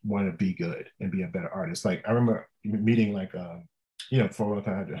me want to be good and be a better artist. Like, I remember meeting for a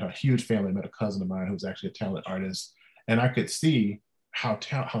time, I had a huge family. I met a cousin of mine who was actually a talented artist, and I could see how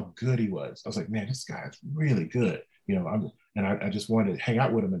good he was. I was like, man, this guy is really good. I just wanted to hang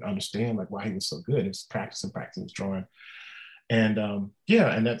out with him and understand like why he was so good. It's practicing his drawing, and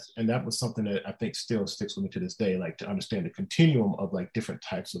that was something that I think still sticks with me to this day, like to understand the continuum of like different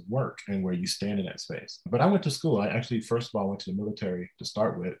types of work and where you stand in that space. But I went to school. I actually first of all went to the military to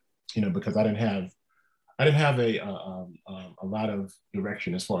start with, because I didn't have a lot of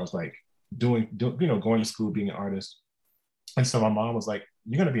direction as far as like going to school, being an artist. And so my mom was like,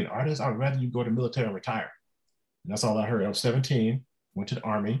 you're going to be an artist? I'd rather you go to the military and retire. And that's all I heard. I was 17, went to the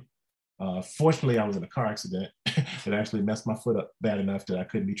Army. Fortunately, I was in a car accident that actually messed my foot up bad enough that I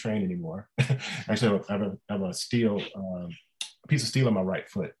couldn't be trained anymore. Actually, I have a piece of steel on my right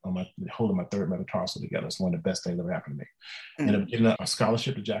foot, holding my third metatarsal together. It's one of the best things that ever happened to me. And I'm getting a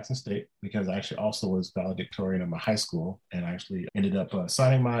scholarship to Jackson State because I actually also was valedictorian of my high school, and I actually ended up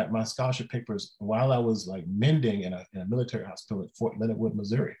signing my scholarship papers while I was like mending in a military hospital at Fort Leonard Wood,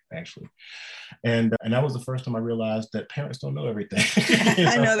 Missouri, actually. And that was the first time I realized that parents don't know everything.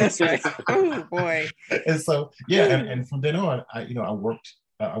 I know that's right. Oh boy. And so and from then on, I worked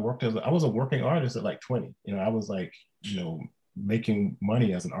as I was a working artist at like 20. I was like making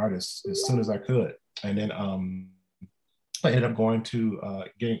money as an artist as soon as I could. And then I ended up going to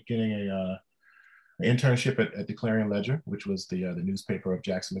getting an internship at the Clarion Ledger, which was the newspaper of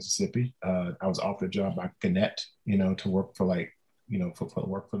Jackson, Mississippi. I was offered a job by Gannett, to work for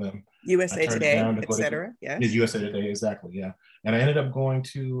work for them. USA Today, etc. Yeah. USA Today, exactly. Yeah. And I ended up going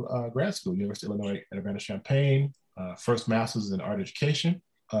to grad school, University of Illinois at Urbana-Champaign, first master's in art education,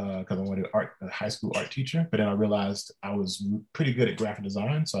 because I wanted a high school art teacher. But then I realized I was pretty good at graphic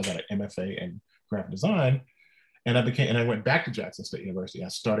design. So I got an MFA in graphic design. And I went back to Jackson State University. I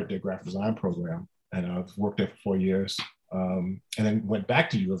started their graphic design program, and I worked there for 4 years. And then went back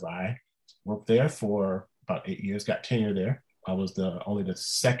to U of I, worked there for about 8 years, got tenure there. I was only the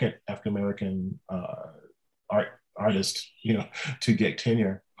second African American artist, to get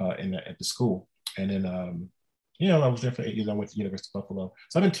tenure at the school. And then, I was there for 8 years. I went to the University of Buffalo.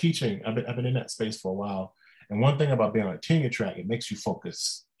 So I've been teaching. I've been in that space for a while. And one thing about being on a tenure track, it makes you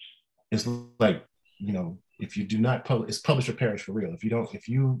focus. It's like, if you do not it's publish or perish for real. If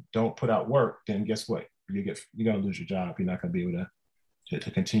you don't put out work, then guess what? You're going to lose your job. You're not going to be able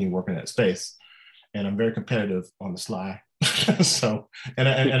to continue working in that space. And I'm very competitive on the sly. So, and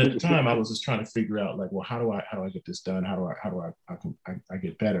at the time I was just trying to figure out like, well, how do I get this done? How do I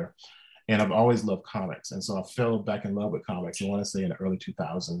get better? And I've always loved comics. And so I fell back in love with comics, I want to say in the early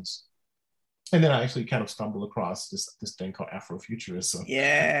 2000s. And then I actually kind of stumbled across this thing called Afrofuturism.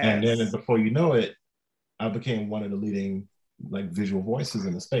 Yeah. And then before you know it, I became one of the leading like visual voices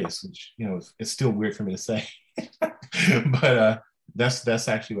in the space, which, it's still weird for me to say, but that's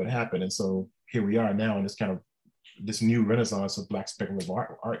actually what happened. And so here we are now in this new renaissance of Black speculative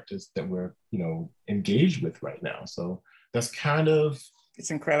art that we're, engaged with right now. So that's kind of, it's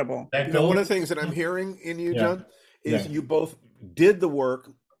incredible. One of the things that I'm hearing in you, John, is you both did the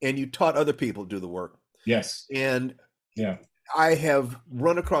work and you taught other people to do the work. Yes. And I have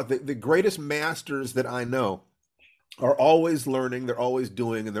run across the greatest masters that I know are always learning, they're always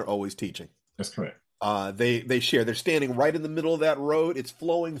doing, and they're always teaching. That's correct. They share. They're standing right in the middle of that road. It's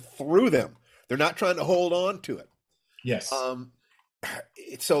flowing through them. They're not trying to hold on to it. Yes.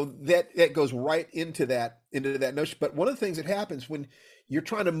 so that goes right into that notion. But one of the things that happens when you're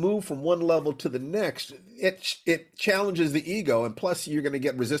trying to move from one level to the next, it challenges the ego, and plus you're going to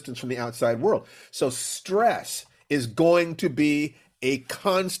get resistance from the outside world. So stress is going to be a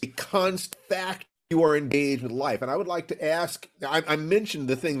constant fact. You are engaged with life. And I would like to ask, I mentioned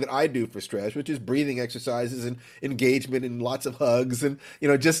the thing that I do for stress, which is breathing exercises and engagement and lots of hugs and,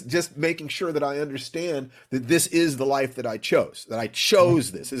 just making sure that I understand that this is the life that I chose,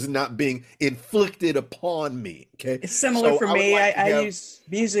 this. This is not being inflicted upon me. Okay. It's similar for me. I use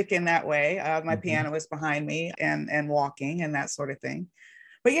music in that way. My piano is behind me and walking and that sort of thing.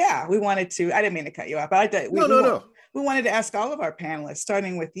 But yeah, we wanted to, I didn't mean to cut you off, but no. We wanted to ask all of our panelists,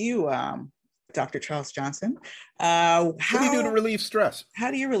 starting with you, Dr. Charles Johnson. What do you do to relieve stress?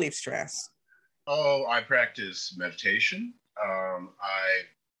 How do you relieve stress? Oh, I practice meditation. I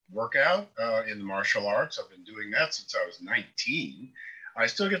work out in the martial arts. I've been doing that since I was 19. I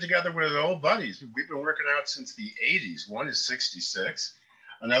still get together with old buddies. We've been working out since the 80s. One is 66.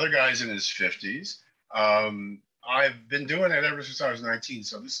 Another guy's in his 50s. I've been doing that ever since I was 19.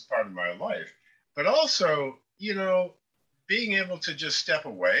 So this is part of my life. But also, being able to just step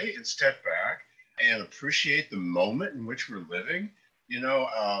away and step back and appreciate the moment in which we're living,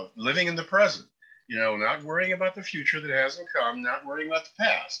 living in the present, not worrying about the future that hasn't come, not worrying about the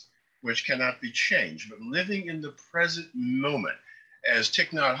past, which cannot be changed, but living in the present moment, as Thich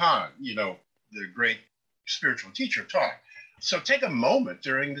Nhat Hanh, the great spiritual teacher, taught. So take a moment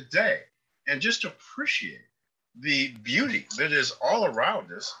during the day and just appreciate the beauty that is all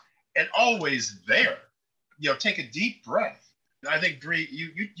around us and always there. Take a deep breath. I think breathe.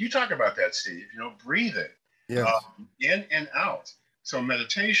 You talk about that, Steve. Breathing, yes. In and out. So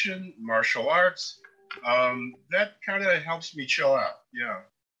meditation, martial arts, that kind of helps me chill out. Yeah.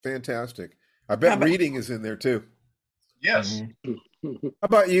 Fantastic. I bet reading is in there too. Yes. How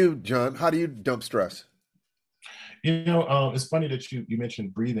about you, John? How do you dump stress? It's funny that you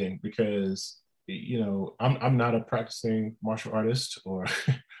mentioned breathing because I'm not a practicing martial artist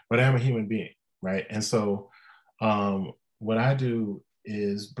but I am a human being, right? And so what I do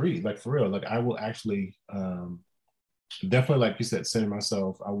is breathe, like for real. Like I will actually definitely, like you said, center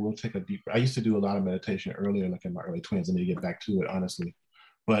myself. I will take a deep. I used to do a lot of meditation earlier, like in my early 20s. I need to get back to it, honestly.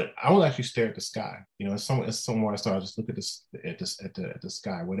 But I will actually stare at the sky. Somewhere I started just look at the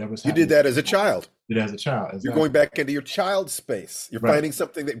sky, whatever's happening. You did that as a child. Did as a child. Exactly. You're going back into your child space. You're finding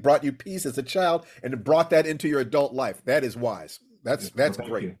something that brought you peace as a child, and it brought that into your adult life. That is wise. That's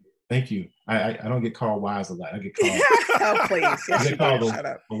great. Thank you. I don't get called wise a lot. I get called. Oh, please. Yes, shut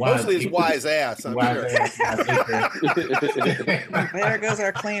up. Mostly it's wise ass. I'm sure. There goes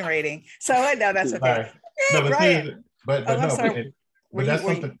our clean rating. So no, that's okay. Yeah, no, Bryan. But that's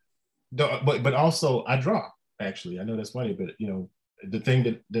something. But also I draw. Actually, I know that's funny, but the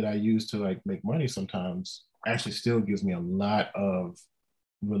thing that I use to like make money sometimes actually still gives me a lot of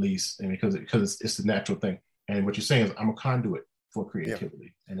release, and because it's the natural thing. And what you're saying is I'm a conduit for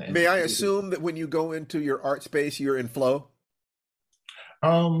creativity. Yeah. And may I assume that when you go into your art space, you're in flow?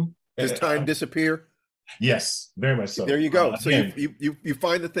 Does time disappear? Yes, very much so. There you go. So you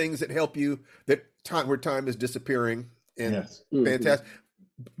find the things that help you, where time is disappearing. And yes. Fantastic.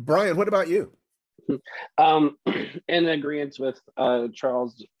 Bryan, what about you? In agreement with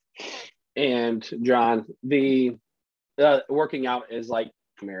Charles and John, the working out is like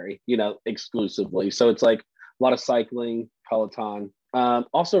primary, exclusively. So it's like a lot of cycling, Peloton,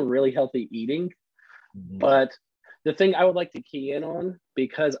 also really healthy eating. Mm-hmm. But the thing I would like to key in on,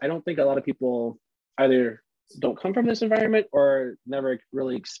 because I don't think a lot of people either don't come from this environment or never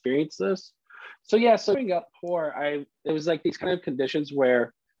really experience this. So growing up poor, it was like these kind of conditions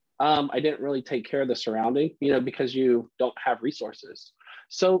where I didn't really take care of the surrounding, because you don't have resources.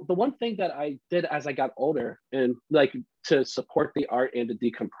 So the one thing that I did as I got older and like to support the art and to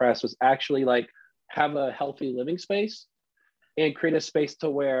decompress was actually like have a healthy living space and create a space to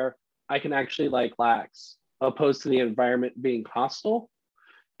where I can actually like relax, opposed to the environment being hostile.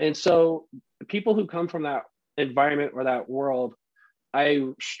 And so people who come from that environment or that world, I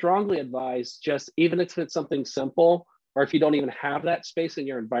strongly advise, just even if it's something simple, or if you don't even have that space in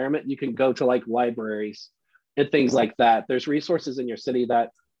your environment, you can go to like libraries and things like that. There's resources in your city that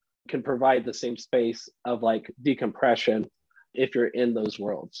can provide the same space of like decompression if you're in those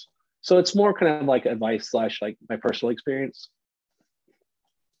worlds. So it's more kind of like advice / like my personal experience.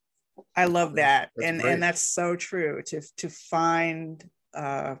 I love that. And that's so true, to find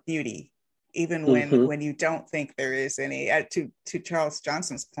beauty, even when you don't think there is any. To Charles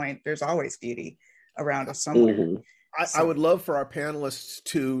Johnson's point, there's always beauty around us somewhere. I would love for our panelists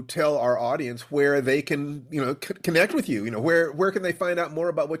to tell our audience where they can, connect with you. Where can they find out more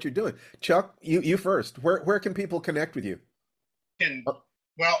about what you're doing? Chuck, you first. Where can people connect with you?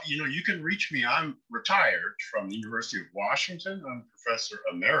 Well, you can reach me. I'm retired from the University of Washington. I'm professor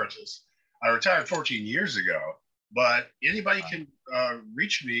emeritus. I retired 14 years ago, but anybody can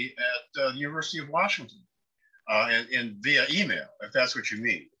reach me at the University of Washington and via email, if that's what you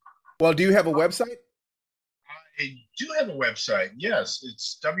mean. Well, do you have a website? I do have a website. Yes,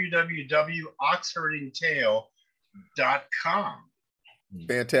 it's www.oxherdingtale.com.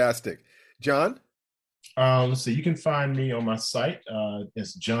 Fantastic. John? So you can find me on my site.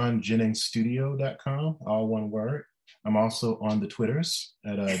 It's johnjenningsstudio.com, all one word. I'm also on the Twitters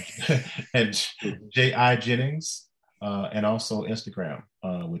at J.I. Jennings and also Instagram,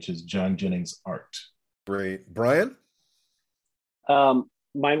 which is John Jennings Art. Great. Bryan?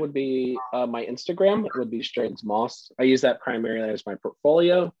 Mine would be my Instagram. It would be Strange Moss. I use that primarily as my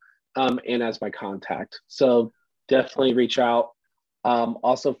portfolio and as my contact. So definitely reach out.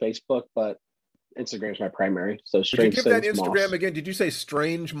 Also Facebook, but Instagram is my primary. So Strange Things Moss. Could you give that Instagram again? Did you say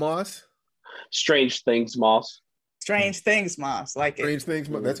Strange Moss? Strange Things Moss. Strange Things Moss. Like it. Strange Things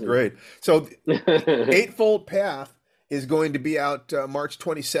Moss. That's great. So Eightfold Path is going to be out March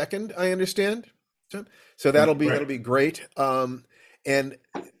 22nd, I understand. So that'll be great. And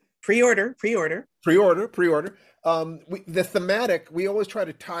pre-order. The thematic, we always try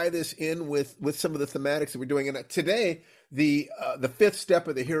to tie this in with some of the thematics that we're doing. And today, the fifth step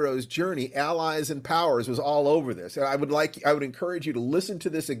of the hero's journey, allies and powers, was all over this. And I would encourage you to listen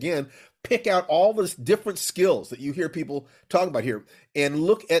to this again, pick out all those different skills that you hear people talk about here, and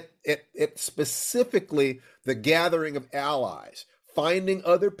look at specifically the gathering of allies. Finding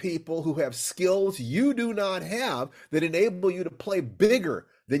other people who have skills you do not have that enable you to play bigger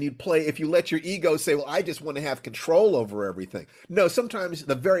than you'd play if you let your ego say, well, I just want to have control over everything. No, sometimes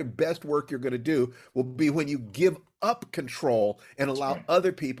the very best work you're going to do will be when you give up control and allow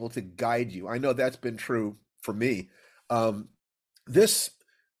other people to guide you. I know that's been true for me. The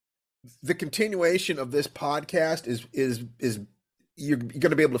continuation of this podcast is you're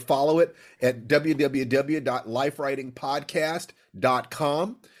going to be able to follow it at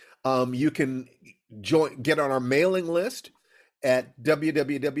www.lifewritingpodcast.com. You can get on our mailing list at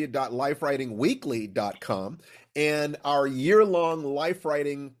www.lifewritingweekly.com, and our year-long Life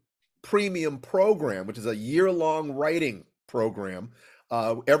Writing Premium program, which is a year-long writing program.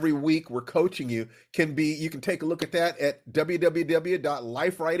 Every week we're coaching you. You can take a look at that at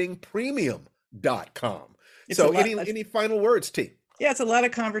www.lifewritingpremium.com. So any final words, T? Yeah, it's a lot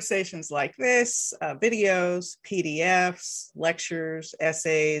of conversations like this, videos, PDFs, lectures,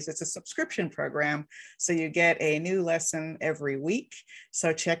 essays. It's a subscription program, so you get a new lesson every week.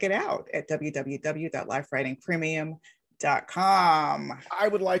 So check it out at www.lifewritingpremium.com. I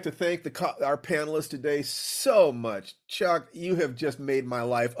would like to thank our panelists today so much. Chuck, you have just made my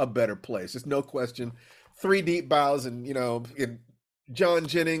life a better place. There's no question. 3 deep bows and, in John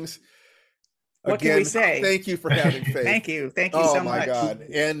Jennings. What can we say? Thank you for having faith. Thank you so much. Oh my God.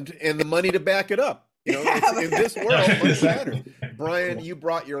 And the money to back it up. In this world, much matters. Bryan, you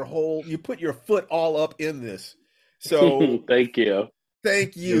put your foot all up in this. So thank you.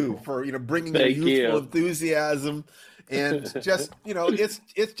 Thank you for, bringing your youthful enthusiasm, and just,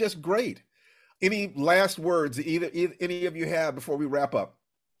 it's just great. Any last words either any of you have before we wrap up?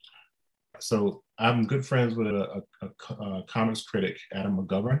 So I'm good friends with a comics critic, Adam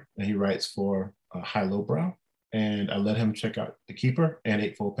McGovern, and he writes for High Lowbrow. And I let him check out The Keeper and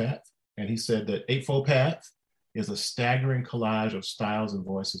Eightfold Path. And he said that Eightfold Path is a staggering collage of styles and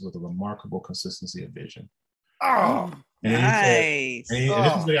voices with a remarkable consistency of vision. Oh, nice. And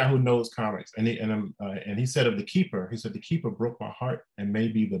this is the guy who knows comics. And he said of The Keeper, The Keeper broke my heart and may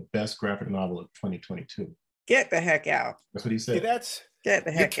be the best graphic novel of 2022. Get the heck out. That's what he said. Get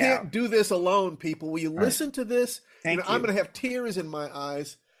the heck out. You can't do this alone, people. Will you listen to this? Thank you. I'm going to have tears in my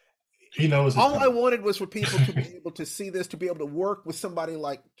eyes. He knows. All I wanted was for people to be able to see this, to be able to work with somebody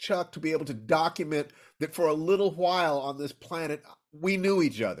like Chuck, to be able to document that for a little while on this planet, we knew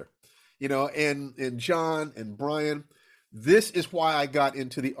each other, and John and Bryan. This is why I got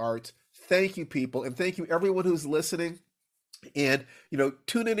into the arts. Thank you, people. And thank you, everyone who's listening. And,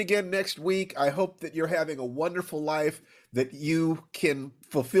 tune in again next week. I hope that you're having a wonderful life, that you can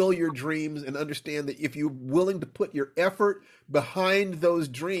fulfill your dreams, and understand that if you're willing to put your effort behind those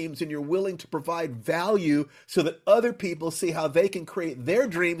dreams and you're willing to provide value so that other people see how they can create their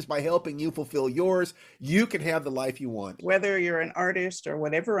dreams by helping you fulfill yours, you can have the life you want. Whether you're an artist or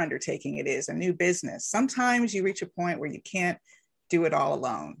whatever undertaking it is, a new business, sometimes you reach a point where you can't do it all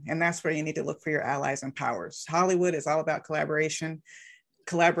alone. And that's where you need to look for your allies and powers. Hollywood is all about collaboration.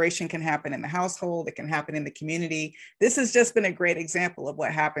 Collaboration can happen in the household. It can happen in the community. This has just been a great example of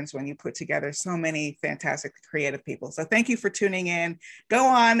what happens when you put together so many fantastic creative people. So thank you for tuning in. Go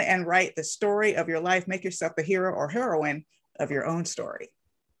on and write the story of your life. Make yourself the hero or heroine of your own story.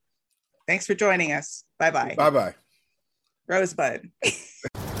 Thanks for joining us. Bye-bye. Bye-bye. Rosebud.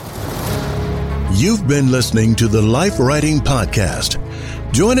 You've been listening to the Life Writing Podcast.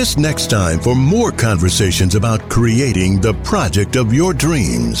 Join us next time for more conversations about creating the project of your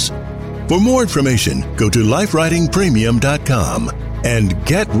dreams. For more information, go to lifewritingpremium.com and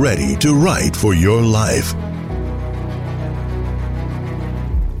get ready to write for your life.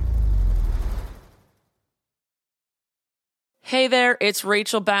 Hey there, it's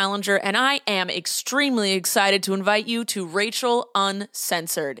Rachel Ballinger, and I am extremely excited to invite you to Rachel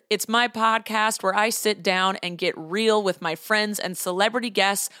Uncensored. It's my podcast where I sit down and get real with my friends and celebrity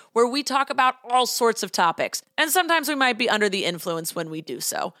guests, where we talk about all sorts of topics. And sometimes we might be under the influence when we do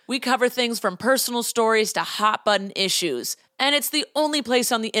so. We cover things from personal stories to hot-button issues. And it's the only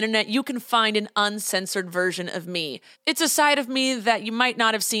place on the internet you can find an uncensored version of me. It's a side of me that you might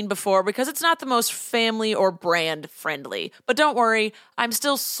not have seen before because it's not the most family or brand friendly. But don't worry, I'm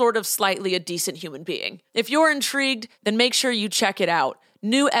still sort of slightly a decent human being. If you're intrigued, then make sure you check it out.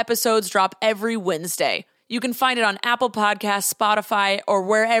 New episodes drop every Wednesday. You can find it on Apple Podcasts, Spotify, or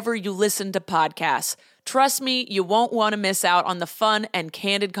wherever you listen to podcasts. Trust me, you won't want to miss out on the fun and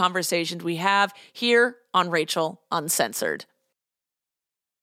candid conversations we have here on Rachel Uncensored.